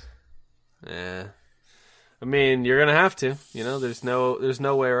conditions. Yeah. I mean, you're gonna have to. There's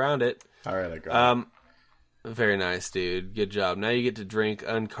no way around it. All right, I got it. Very nice, dude. Good job. Now you get to drink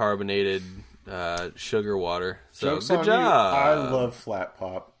uncarbonated sugar water. So Joke's good on job. You. I love Flat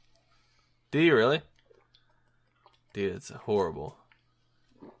Pop. Do you really? Dude, it's horrible.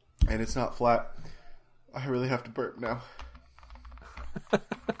 And it's not flat. I really have to burp now.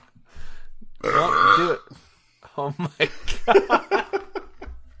 Well, do it. Oh my god.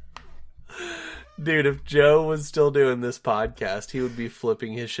 Dude, if Joe was still doing this podcast, he would be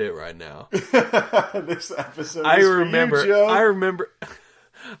flipping his shit right now. This episode I is remember, for you, Joe.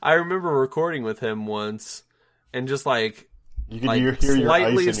 I remember recording with him once, and just like You can hear your ice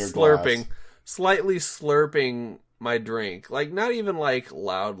in your glass. slightly slurping my drink, like not even like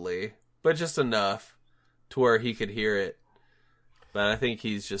loudly, but just enough to where he could hear it. But I think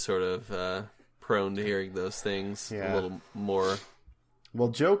he's just sort of prone to hearing those things a little more. Well,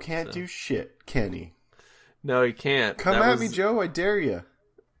 Joe can't do shit, can he? No, he can't. Come at me, Joe. I dare you.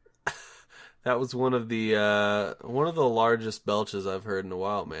 That was one of the largest belches I've heard in a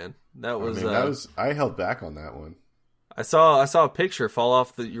while, man. That was I held back on that one. I saw a picture fall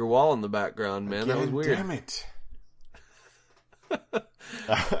off your wall in the background, man. That was weird. Damn it.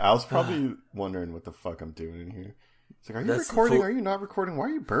 I was probably wondering what the fuck I'm doing in here. It's like, are you recording? Are you not recording? Why are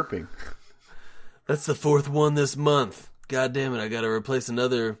you burping? That's the fourth one this month. God damn it, I gotta replace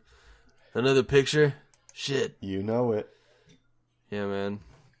another picture. Shit. You know it. Yeah, man.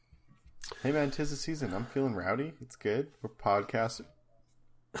 Hey, man, 'tis the season. I'm feeling rowdy. It's good. We're podcasting.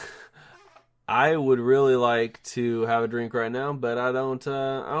 I would really like to have a drink right now, but I don't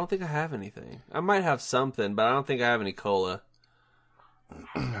think I have anything. I might have something, but I don't think I have any cola.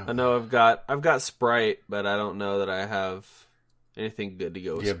 I know I've got Sprite, but I don't know that I have anything good to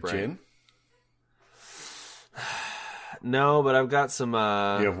go with Sprite. Do you have gin? No, but I've got some. Do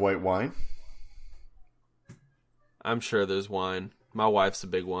you have white wine? I'm sure there's wine. My wife's a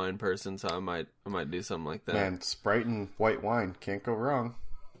big wine person, so I might do something like that. Man, Sprite and white wine can't go wrong.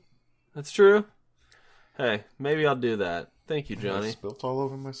 That's true. Hey, maybe I'll do that. Thank you, Johnny. I spilt all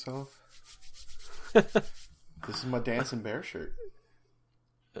over myself. This is my dancing bear shirt.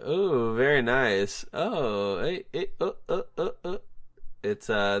 Oh, very nice. Oh, hey. It's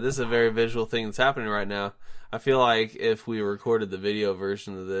this is a very visual thing that's happening right now. I feel like if we recorded the video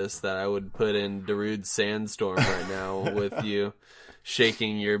version of this, that I would put in Darude Sandstorm right now with you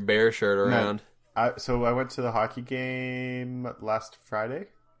shaking your bear shirt around. So I went to the hockey game last Friday.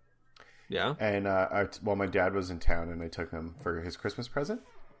 Yeah. And my dad was in town, and I took him for his Christmas present.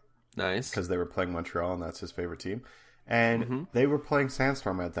 Nice. Because they were playing Montreal, and that's his favorite team. And they were playing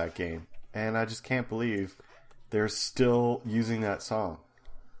Sandstorm at that game. And I just can't believe they're still using that song.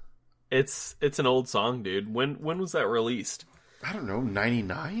 It's an old song, dude. When was that released? I don't know,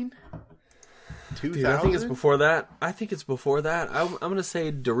 99? 2000? Dude, I think it's before that. I'm going to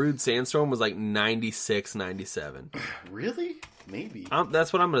say Darude Sandstorm was like 96, 97. Really? Maybe.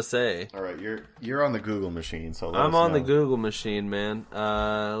 That's what I'm going to say. All right, you're on the Google machine, so I'm on the Google machine, man.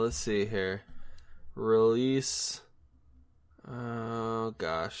 Let's see here. Release. Oh,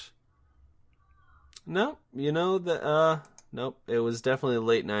 gosh. Nope. Nope. It was definitely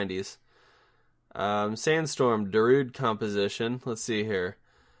late 90s. Sandstorm, Darude composition. Let's see here.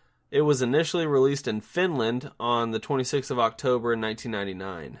 It was initially released in Finland on the 26th of October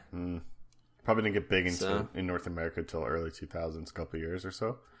 1999. Probably didn't get big in North America until early 2000s, a couple years or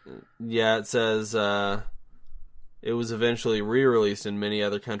so. Yeah, it says it was eventually re-released in many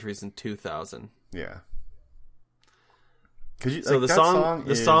other countries in 2000. Yeah. So the song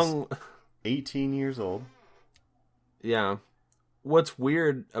is 18 years old. Yeah. What's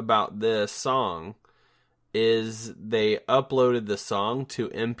weird about this song is they uploaded the song to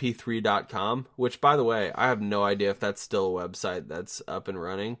mp3.com, which, by the way, I have no idea if that's still a website that's up and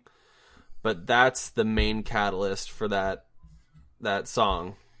running. But that's the main catalyst for that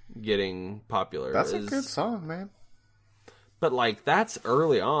song getting popular. That's a good song, man. But, like, that's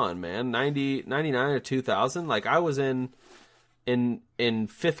early on, man. 99 or 2000. Like, I was in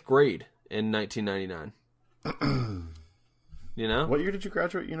 5th grade in 1999. You know? What year did you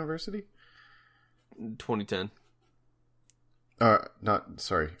graduate university? 2010.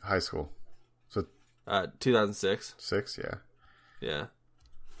 High school. So 2006. 6, yeah. Yeah.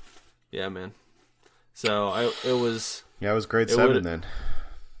 Yeah, man. So it was. Yeah, I was grade 7 then.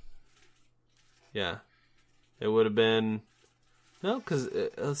 Yeah, it would have been. No, because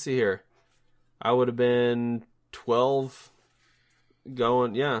let's see here. I would have been 12.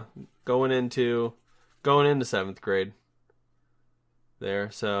 Going into 7th grade.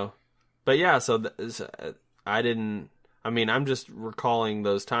 There, so, but yeah, so I didn't. I mean, I'm just recalling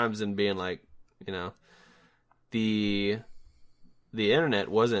those times and being like, you know, the internet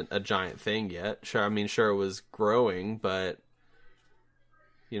wasn't a giant thing yet. Sure, I mean, sure it was growing, but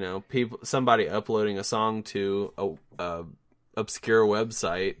you know, somebody uploading a song to a obscure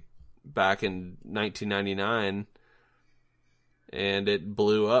website back in 1999, and it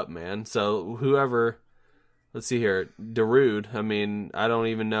blew up, man. So whoever. Let's see here. Darude, I mean, I don't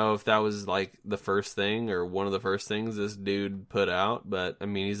even know if that was like the first thing or one of the first things this dude put out, but I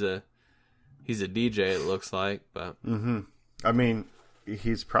mean, he's a He's a DJ, it looks like, but I mean,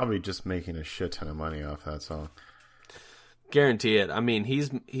 he's probably just making a shit ton of money off that song. guarantee it. I mean,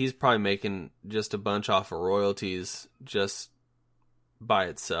 he's probably making just a bunch off of royalties just by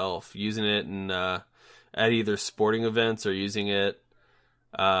itself, using it in at either sporting events or using it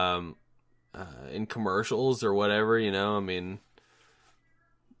in commercials or whatever. You know, I mean,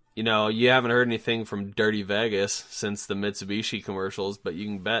 you know, you haven't heard anything from Dirty Vegas since the Mitsubishi commercials, but you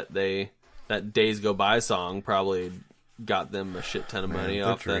can bet that Days Go By song probably got them a shit ton of money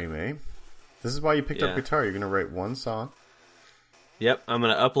off dream, that. Eh? This is why you picked up guitar. You're going to write one song. Yep, I'm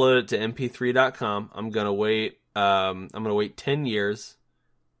going to upload it to mp3.com. I'm going to wait 10 years,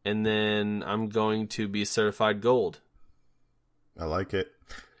 and then I'm going to be certified gold. I like it.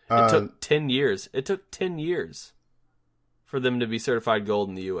 It took 10 years. It took 10 years for them to be certified gold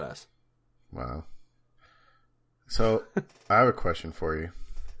in the U.S. Wow. So, I have a question for you.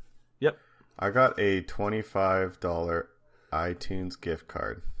 Yep. I got a $25 iTunes gift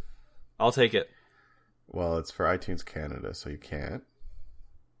card. I'll take it. Well, it's for iTunes Canada, so you can't.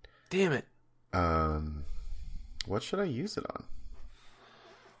 Damn it. What should I use it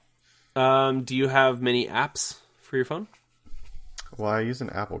on? Do you have many apps for your phone? Well, I use an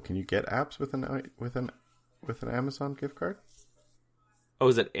Apple. Can you get apps with an Amazon gift card? Oh,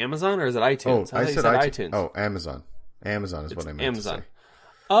 is it Amazon or is it iTunes? Oh, I said iTunes. Oh, Amazon. Amazon is it's what I meant Amazon. to say.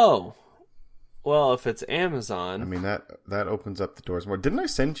 Oh. Well, if it's Amazon... I mean, that opens up the doors more. Didn't I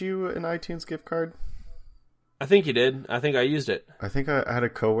send you an iTunes gift card? I think you did. I think I used it. I think I had a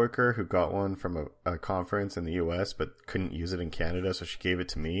coworker who got one from a conference in the U.S. but couldn't use it in Canada, so she gave it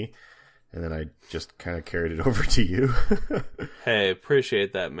to me, and then I just kind of carried it over to you. Hey,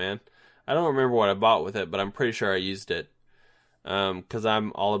 appreciate that, man. I don't remember what I bought with it, but I'm pretty sure I used it because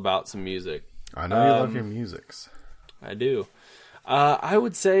I'm all about some music. I know you love your musics. I do. I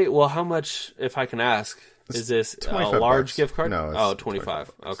would say, well, how much, if I can ask, is this a large gift card? No, it's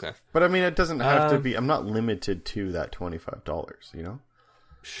 25. Okay. But I mean, it doesn't have to be. I'm not limited to that $25, you know?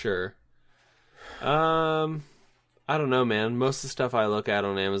 Sure. I don't know, man. Most of the stuff I look at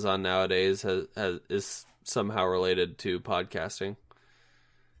on Amazon nowadays is somehow related to podcasting.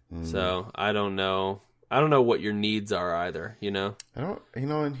 So I don't know. I don't know what your needs are either, you know?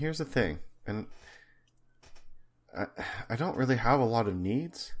 And here's the thing. And I don't really have a lot of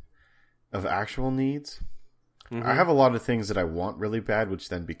needs, of actual needs. Mm-hmm. I have a lot of things that I want really bad, which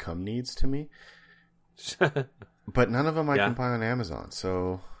then become needs to me. But none of them I can buy on Amazon,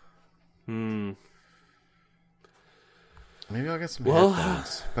 so... Maybe I'll get some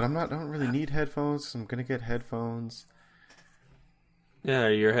headphones. But I don't really need headphones, so I'm going to get headphones. Yeah,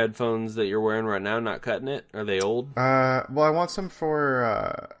 are your headphones that you're wearing right now not cutting it? Are they old? Well, I want some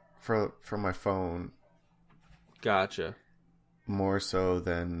for my phone. Gotcha. More so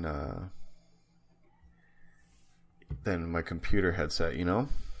than my computer headset, you know?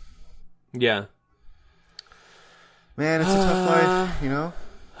 Yeah. Man, it's a tough life, you know?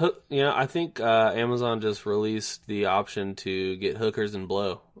 Yeah, I think Amazon just released the option to get hookers and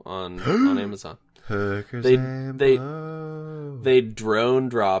blow on Amazon. Hookers and blow. They drone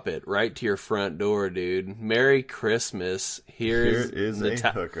drop it right to your front door, dude. Merry Christmas. Here is a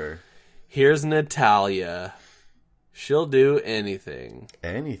hooker. Here's Natalia. She'll do anything.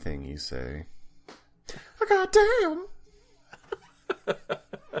 Anything you say. Oh, goddamn.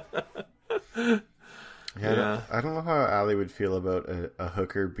 Yeah. I don't know how Allie would feel about a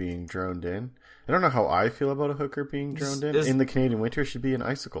hooker being droned in. I don't know how I feel about a hooker being droned in. In the Canadian winter, she'd be an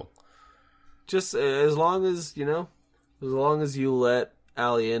icicle. Just as long as, as long as you let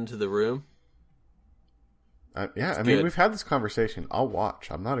Allie into the room. I mean, we've had this conversation. I'll watch.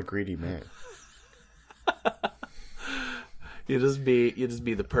 I'm not a greedy man. You just be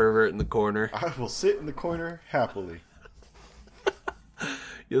the pervert in the corner. I will sit in the corner happily.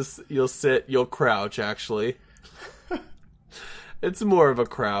 You'll crouch, actually. It's more of a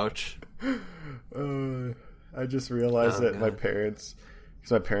crouch. I just realized that my parents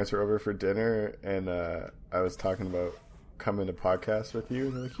were over for dinner, and I was talking about coming to podcast with you,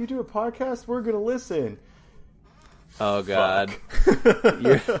 and they're like, "You do a podcast? We're gonna listen." Oh God!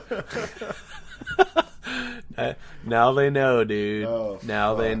 Now they know, dude. Oh,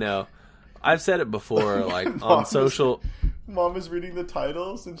 now they know. I've said it before, like on social. Mom was reading the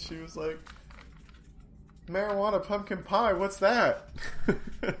titles, and she was like, "Marijuana pumpkin pie. What's that?"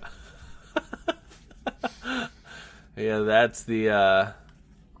 Yeah, that's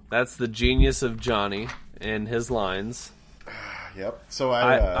the genius of Johnny and his lines. Yep. So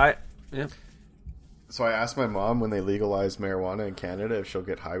yep. So I asked my mom when they legalized marijuana in Canada if she'll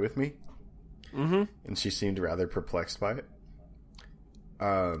get high with me. Mm-hmm. And she seemed rather perplexed by it.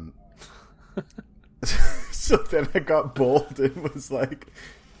 So then I got bold and was like,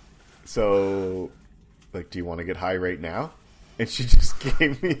 so, like, do you want to get high right now? And she just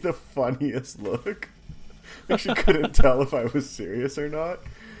gave me the funniest look. Like, she couldn't tell if I was serious or not.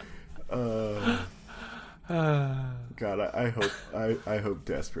 God, I hope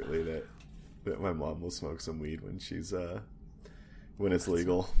desperately that my mom will smoke some weed when she's when it's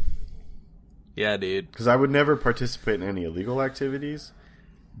legal. Yeah, dude. Because I would never participate in any illegal activities,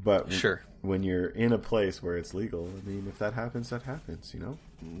 but sure, when you're in a place where it's legal, I mean, if that happens, that happens, you know?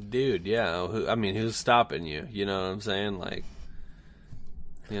 Dude, yeah. Who's stopping you? You know what I'm saying? Like,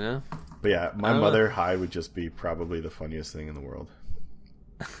 you know? But yeah, my mother high would just be probably the funniest thing in the world.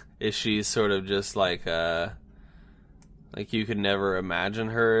 Is she sort of just like you could never imagine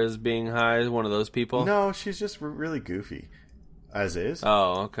her as being high, one of those people? No, she's just really goofy, as is.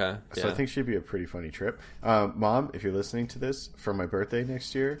 Oh, okay. So I think she'd be a pretty funny trip. Mom, if you're listening to this, for my birthday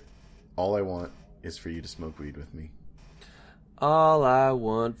next year, all I want is for you to smoke weed with me. All I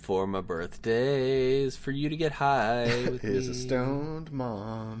want for my birthday is for you to get high with me. Is a stoned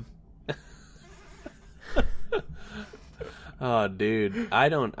mom. Oh, dude,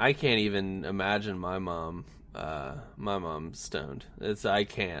 I can't even imagine my mom. My mom's stoned. I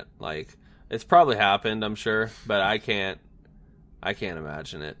can't. Like, it's probably happened, I'm sure, but I can't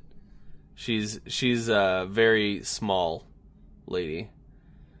imagine it. She's a very small lady,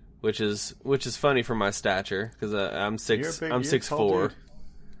 which is funny for my stature because I'm 6'4".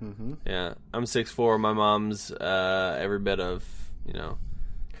 Mm-hmm. Yeah, I'm 6'4". My mom's every bit of 5'2",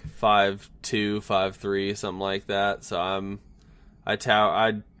 5'3", something like that. So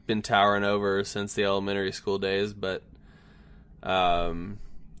I'd been towering over her since the elementary school days, but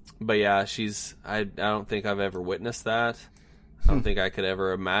yeah, I don't think I've ever witnessed that. I don't think I could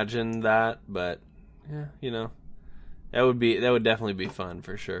ever imagine that, but yeah, that would definitely be fun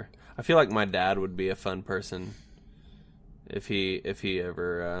for sure. I feel like my dad would be a fun person if he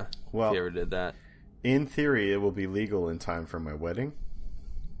ever did that. In theory, it will be legal in time for my wedding.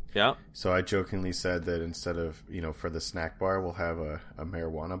 Yeah. So I jokingly said that instead of, for the snack bar, we'll have a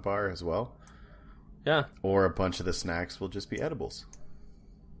marijuana bar as well. Yeah. Or a bunch of the snacks will just be edibles.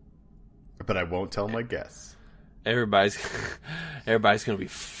 But I won't tell my guests. Everybody's gonna be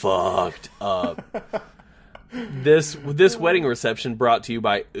fucked up. This wedding reception brought to you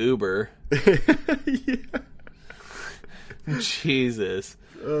by Uber. Yeah. Jesus.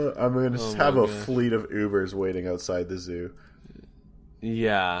 I'm going to have a fleet of Ubers waiting outside the zoo.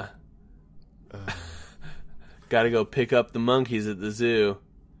 Yeah. Gotta go pick up the monkeys at the zoo.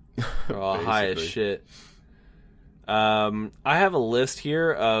 They're all high as shit. I have a list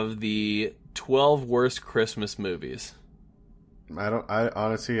here of the 12 worst Christmas movies. I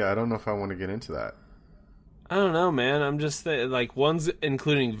honestly, I don't know if I want to get into that. I don't know, man. I'm just one's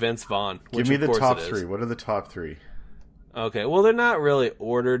including Vince Vaughn. Give me the top three. What are the top three? Okay, well, they're not really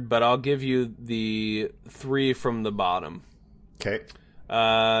ordered, but I'll give you the three from the bottom. Okay.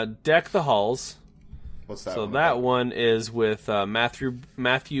 Deck the Halls. What's that? So that one is with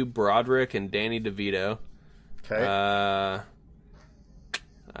Matthew Broderick and Danny DeVito. Okay.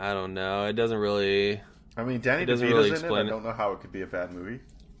 I don't know. It doesn't really. I mean, Danny DeVito's really in it. I don't know how it could be a bad movie.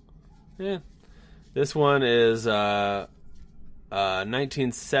 Yeah. This one is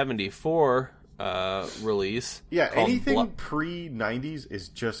 1974 release. Yeah, anything pre-90s is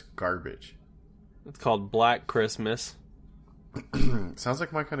just garbage. It's called Black Christmas. Sounds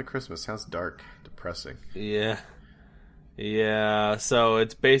like my kind of Christmas. Sounds dark, depressing. Yeah. Yeah, so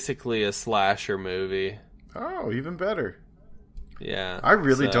it's basically a slasher movie. Oh, even better. Yeah. I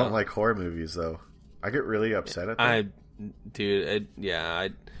really don't like horror movies, though. I get really upset at them. Do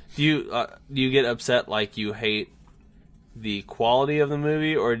you get upset like you hate the quality of the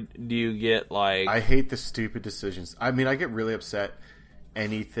movie, or do you get like... I hate the stupid decisions. I mean, I get really upset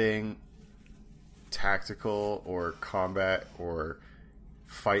anything tactical or combat or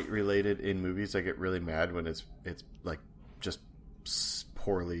fight related in movies. I get really mad when it's like just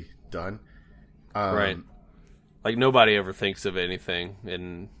poorly done. Right. Like nobody ever thinks of anything,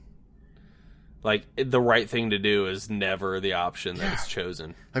 and like the right thing to do is never the option that is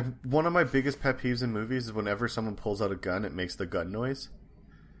chosen. Like one of my biggest pet peeves in movies is whenever someone pulls out a gun, it makes the gun noise.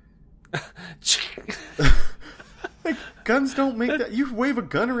 Like guns don't make that. You wave a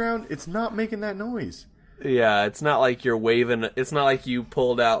gun around, it's not making that noise. Yeah, it's not like you're waving. It's not like you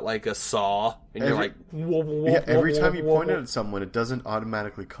pulled out like a saw and you're like. Every time you point it at someone, it doesn't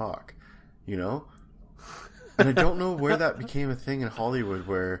automatically cock. You know. And I don't know where that became a thing in Hollywood,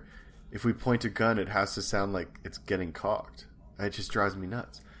 where if we point a gun, it has to sound like it's getting cocked. It just drives me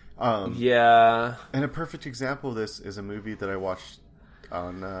nuts. Yeah. And a perfect example of this is a movie that I watched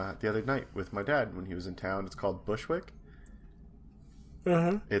on the other night with my dad when he was in town. It's called Bushwick.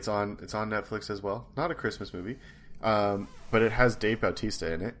 It's on Netflix as well. Not a Christmas movie, but it has Dave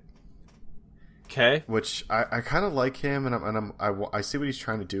Bautista in it. Okay, which I kind of like him, and I see what he's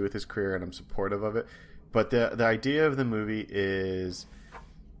trying to do with his career, and I'm supportive of it. But the idea of the movie is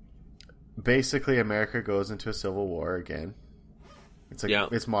basically America goes into a civil war again. It's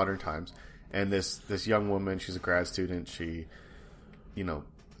like it's modern times, and this young woman, she's a grad student. She,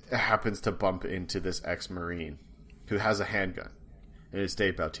 happens to bump into this ex-Marine who has a handgun. And it's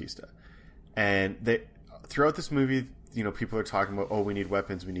Dave Bautista. And throughout this movie, people are talking about, we need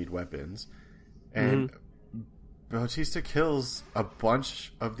weapons. And Bautista kills a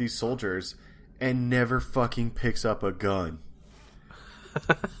bunch of these soldiers and never fucking picks up a gun.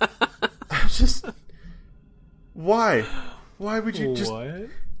 Just... Why? Why would you just... What?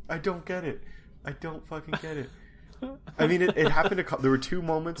 I don't get it. I don't fucking get it. I mean, it happened there were two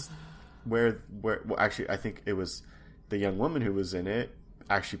moments where actually, I think it was... the young woman who was in it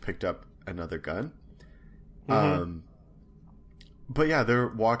actually picked up another gun. But yeah, they're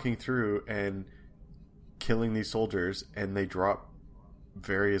walking through and killing these soldiers, and they drop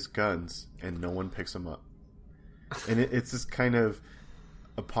various guns, and no one picks them up. And it's this kind of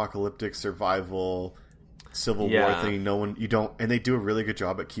apocalyptic survival Civil War thing. And they do a really good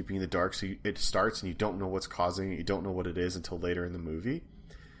job at keeping the dark. So it starts, and you don't know what's causing it. You don't know what it is until later in the movie.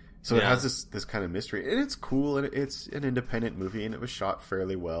 So it has this kind of mystery, and it's cool, and it's an independent movie, and it was shot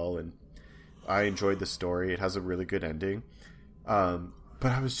fairly well, and I enjoyed the story. It has a really good ending, but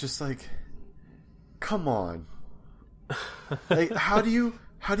I was just like, "Come on, like how do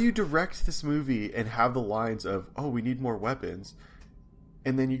you direct this movie and have the lines of we need more weapons,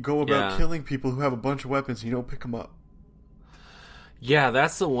 and then you go about killing people who have a bunch of weapons and you don't pick them up?" Yeah,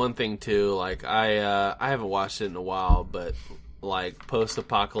 that's the one thing too. Like I haven't watched it in a while, but. Like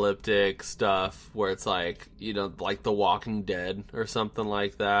post-apocalyptic stuff where it's like, like The Walking Dead or something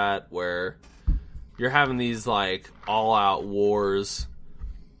like that, where you're having these like all-out wars,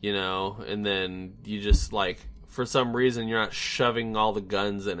 and then you just like, for some reason you're not shoving all the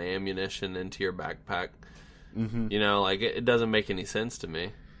guns and ammunition into your backpack. Like it doesn't make any sense to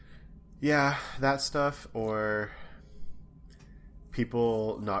me. Yeah, that stuff, or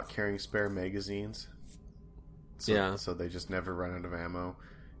people not carrying spare magazines. So they just never run out of ammo.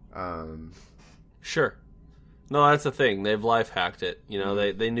 Sure. No, that's the thing. They've life hacked it.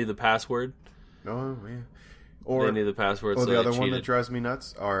 They knew the password. Oh, yeah. Or they knew the password. Or so the other cheated. one that drives me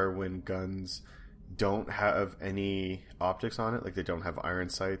nuts are when guns don't have any optics on it, like they don't have iron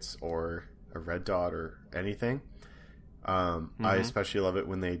sights or a red dot or anything. I especially love it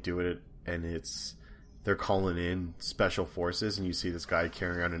when they do it and they're calling in special forces, and you see this guy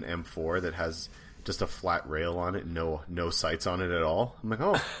carrying around an M4 that has just a flat rail on it, no sights on it at all. I'm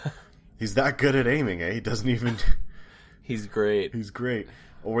like, he's that good at aiming, eh? He doesn't even... He's great. He's great.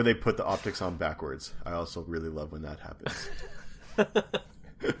 Or they put the optics on backwards. I also really love when that happens.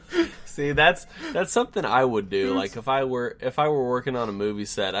 See, that's something I would do. Like if I were working on a movie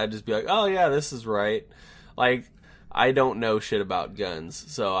set, I'd just be like, oh yeah, this is right. Like I don't know shit about guns,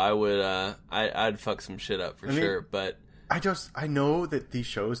 so I would I'd fuck some shit up for sure. But I know that these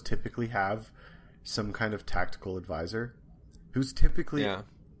shows typically have some kind of tactical advisor who's typically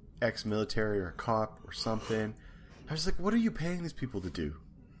ex-military or a cop or something. I was like, what are you paying these people to do?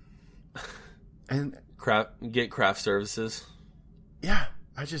 And get craft services. Yeah,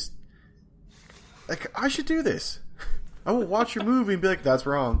 I should do this. I will watch your movie and be like, that's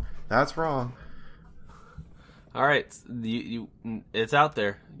wrong. That's wrong. All right, it's out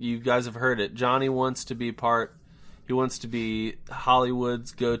there. You guys have heard it. Johnny wants to be He wants to be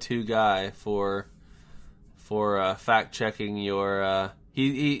Hollywood's go-to guy for fact checking your.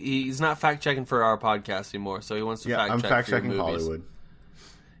 He's not fact checking for our podcast anymore, so he wants to fact check. I'm fact checking Hollywood.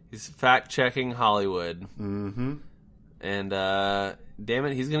 He's fact checking Hollywood. Mm-hmm. And damn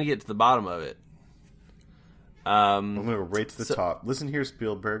it, he's gonna get to the bottom of it. I'm gonna go right to the top. Listen here,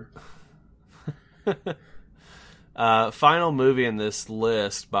 Spielberg. Final movie in this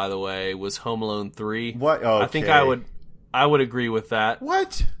list, by the way, was Home Alone 3. What? Okay. I think I would agree with that.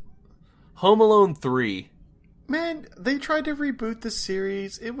 What? Home Alone 3. Man, they tried to reboot the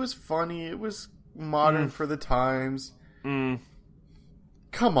series. It was funny. It was modern for the times.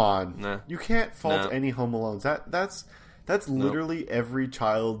 Come on. Nah. You can't fault any Home Alones. That's literally every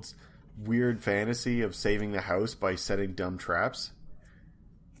child's weird fantasy of saving the house by setting dumb traps.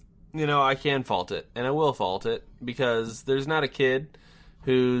 I can fault it, and I will fault it, because there's not a kid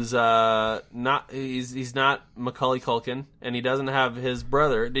who's he's not Macaulay Culkin, and he doesn't have his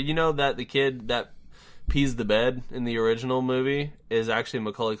brother. Did you know that the kid that pees the bed in the original movie is actually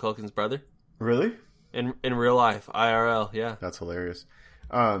Macaulay Culkin's brother. Really? In real life, IRL, yeah. That's hilarious.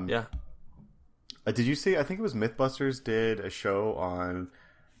 Yeah. Did you see? I think it was MythBusters did a show on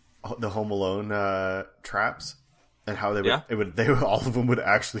the Home Alone traps and how they would all of them would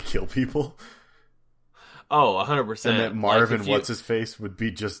actually kill people. Oh, 100%. And that Marvin, what's his face, would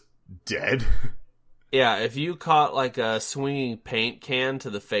be just dead. Yeah, if you caught like a swinging paint can to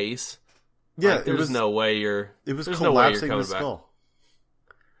the face, yeah, like, there's no way you're. It was there's collapsing no way the skull.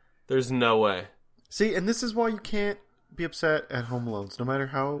 Back. There's no way. See, and this is why you can't be upset at Home Alones, no matter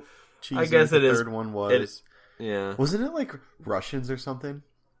how cheesy I guess the it third one was. Yeah, wasn't it like Russians or something?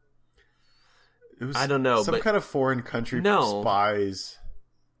 It was. I don't know, some kind of foreign country spies.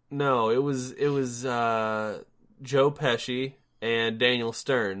 No, it was Joe Pesci and Daniel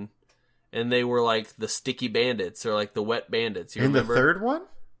Stern, and they were like the sticky bandits or like the wet bandits. You remember? In the third one?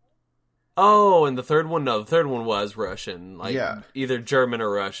 Oh, and the third one? No, the third one was Russian. Like either German or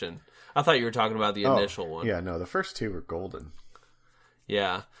Russian. I thought you were talking about the initial one. Yeah, no, the first two were golden.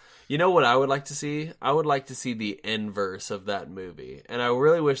 Yeah. You know what I would like to see? I would like to see the inverse of that movie. And I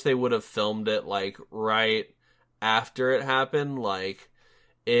really wish they would have filmed it like right after it happened. Like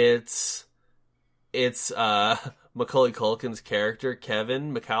it's Macaulay Culkin's character,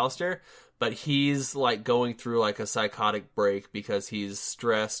 Kevin McAllister, but he's like going through like a psychotic break because he's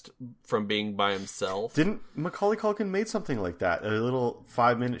stressed from being by himself. Didn't Macaulay Culkin made something like that? A little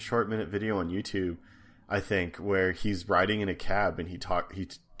 5-minute, short-minute video on YouTube, I think, where he's riding in a cab and he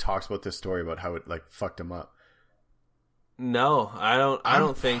talks about this story about how it like fucked him up. No, I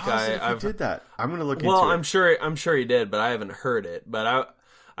don't think I did that. I'm gonna look into it. Well, I'm sure he did, but I haven't heard it. But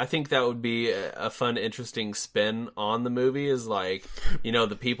I think that would be a fun, interesting spin on the movie. Is like, you know,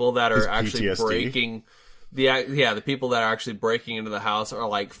 the people that are actually breaking the people that are actually breaking into the house are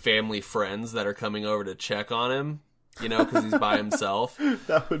like family friends that are coming over to check on him. You know, because he's by himself.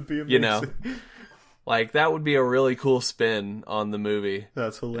 That would be amazing. You know, like that would be a really cool spin on the movie.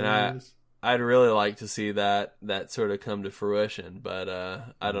 That's hilarious. I'd really like to see that sort of come to fruition,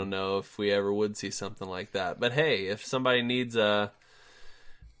 but I don't know if we ever would see something like that. But hey, if somebody needs a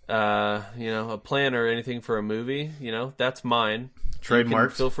plan or anything for a movie, you know, that's mine.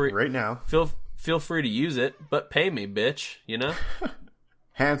 Trademarked. Feel free right now. Feel free to use it, but pay me, bitch. You know,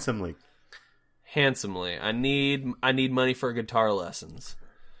 handsomely. I need money for guitar lessons.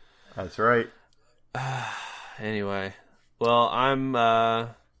 That's right. Anyway, well, I'm.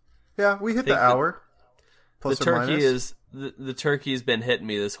 Yeah, we hit the hour. Plus the turkey the turkey's been hitting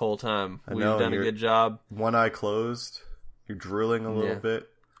me this whole time. We've done a good job. One eye closed. You're drooling a little bit.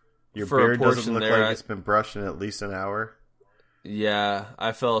 Your For beard doesn't look like it's been brushed in at least an hour. Yeah,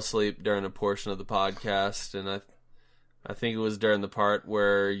 I fell asleep during a portion of the podcast, and I think it was during the part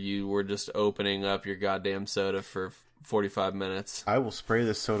where you were just opening up your goddamn soda for 45 minutes. I will spray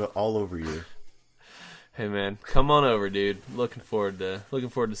this soda all over you. Hey man, come on over, dude. Looking forward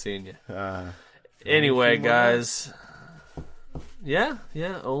to seeing you. Anyway, guys. Yeah,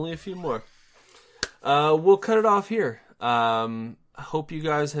 only a few more. We'll cut it off here. I hope you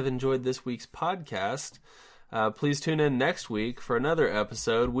guys have enjoyed this week's podcast. Please tune in next week for another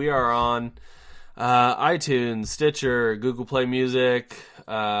episode. We are on iTunes, Stitcher, Google Play Music.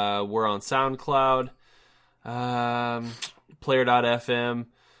 We're on SoundCloud, Player.fm.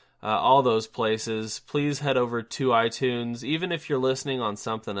 All those places. Please head over to iTunes. Even if you're listening on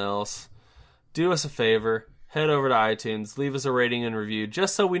something else, do us a favor. Head over to iTunes. Leave us a rating and review,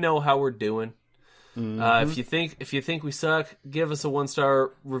 just so we know how we're doing. Mm-hmm. If you think we suck, give us a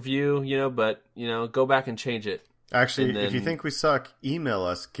 1-star review. But go back and change it. Actually, if you think we suck, email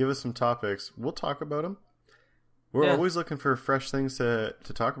us. Give us some topics. We'll talk about them. We're always looking for fresh things to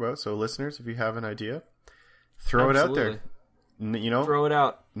talk about. So, listeners, if you have an idea, throw it out there. Throw it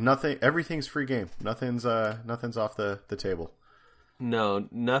out. Everything's free game. Nothing's off the table. No,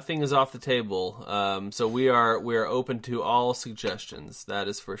 nothing is off the table. So we are open to all suggestions. That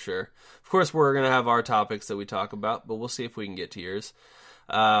is for sure. Of course, we're gonna have our topics that we talk about, but we'll see if we can get to yours.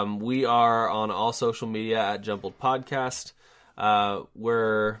 We are on all social media at Jumbled Podcast.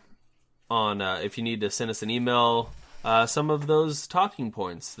 We're on. If you need to send us an email, some of those talking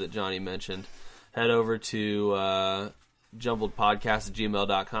points that Johnny mentioned, head over to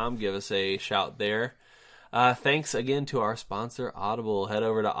jumbledpodcast@gmail.com. Give us a shout there. Thanks again to our sponsor, Audible. Head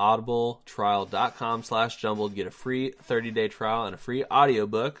over to audibletrial.com/jumbled. Get a free 30-day trial and a free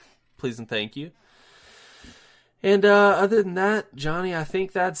audiobook. Please and thank you. And other than that, Johnny, I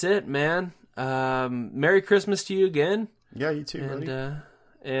think that's it, man. Merry Christmas to you again. Yeah, you too, buddy.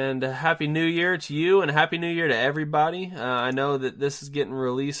 And a Happy New Year to you, and a Happy New Year to everybody. I know that this is getting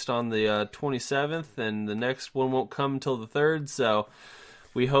released on the 27th, and the next one won't come until the 3rd, so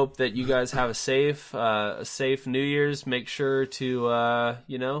we hope that you guys have a safe New Year's. Make sure to,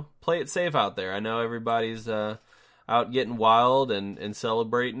 play it safe out there. I know everybody's out getting wild and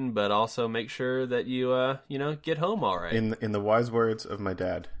celebrating, but also make sure that you, get home all right. In the wise words of my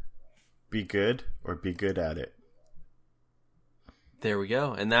dad, be good or be good at it. There we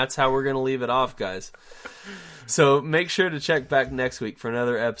go. And that's how we're going to leave it off, guys. So make sure to check back next week for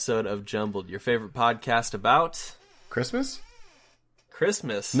another episode of Jumbled, your favorite podcast about... Christmas?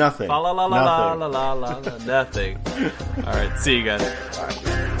 Nothing. Nothing. Nothing. All right. See you guys.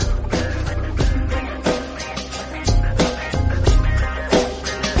 Bye.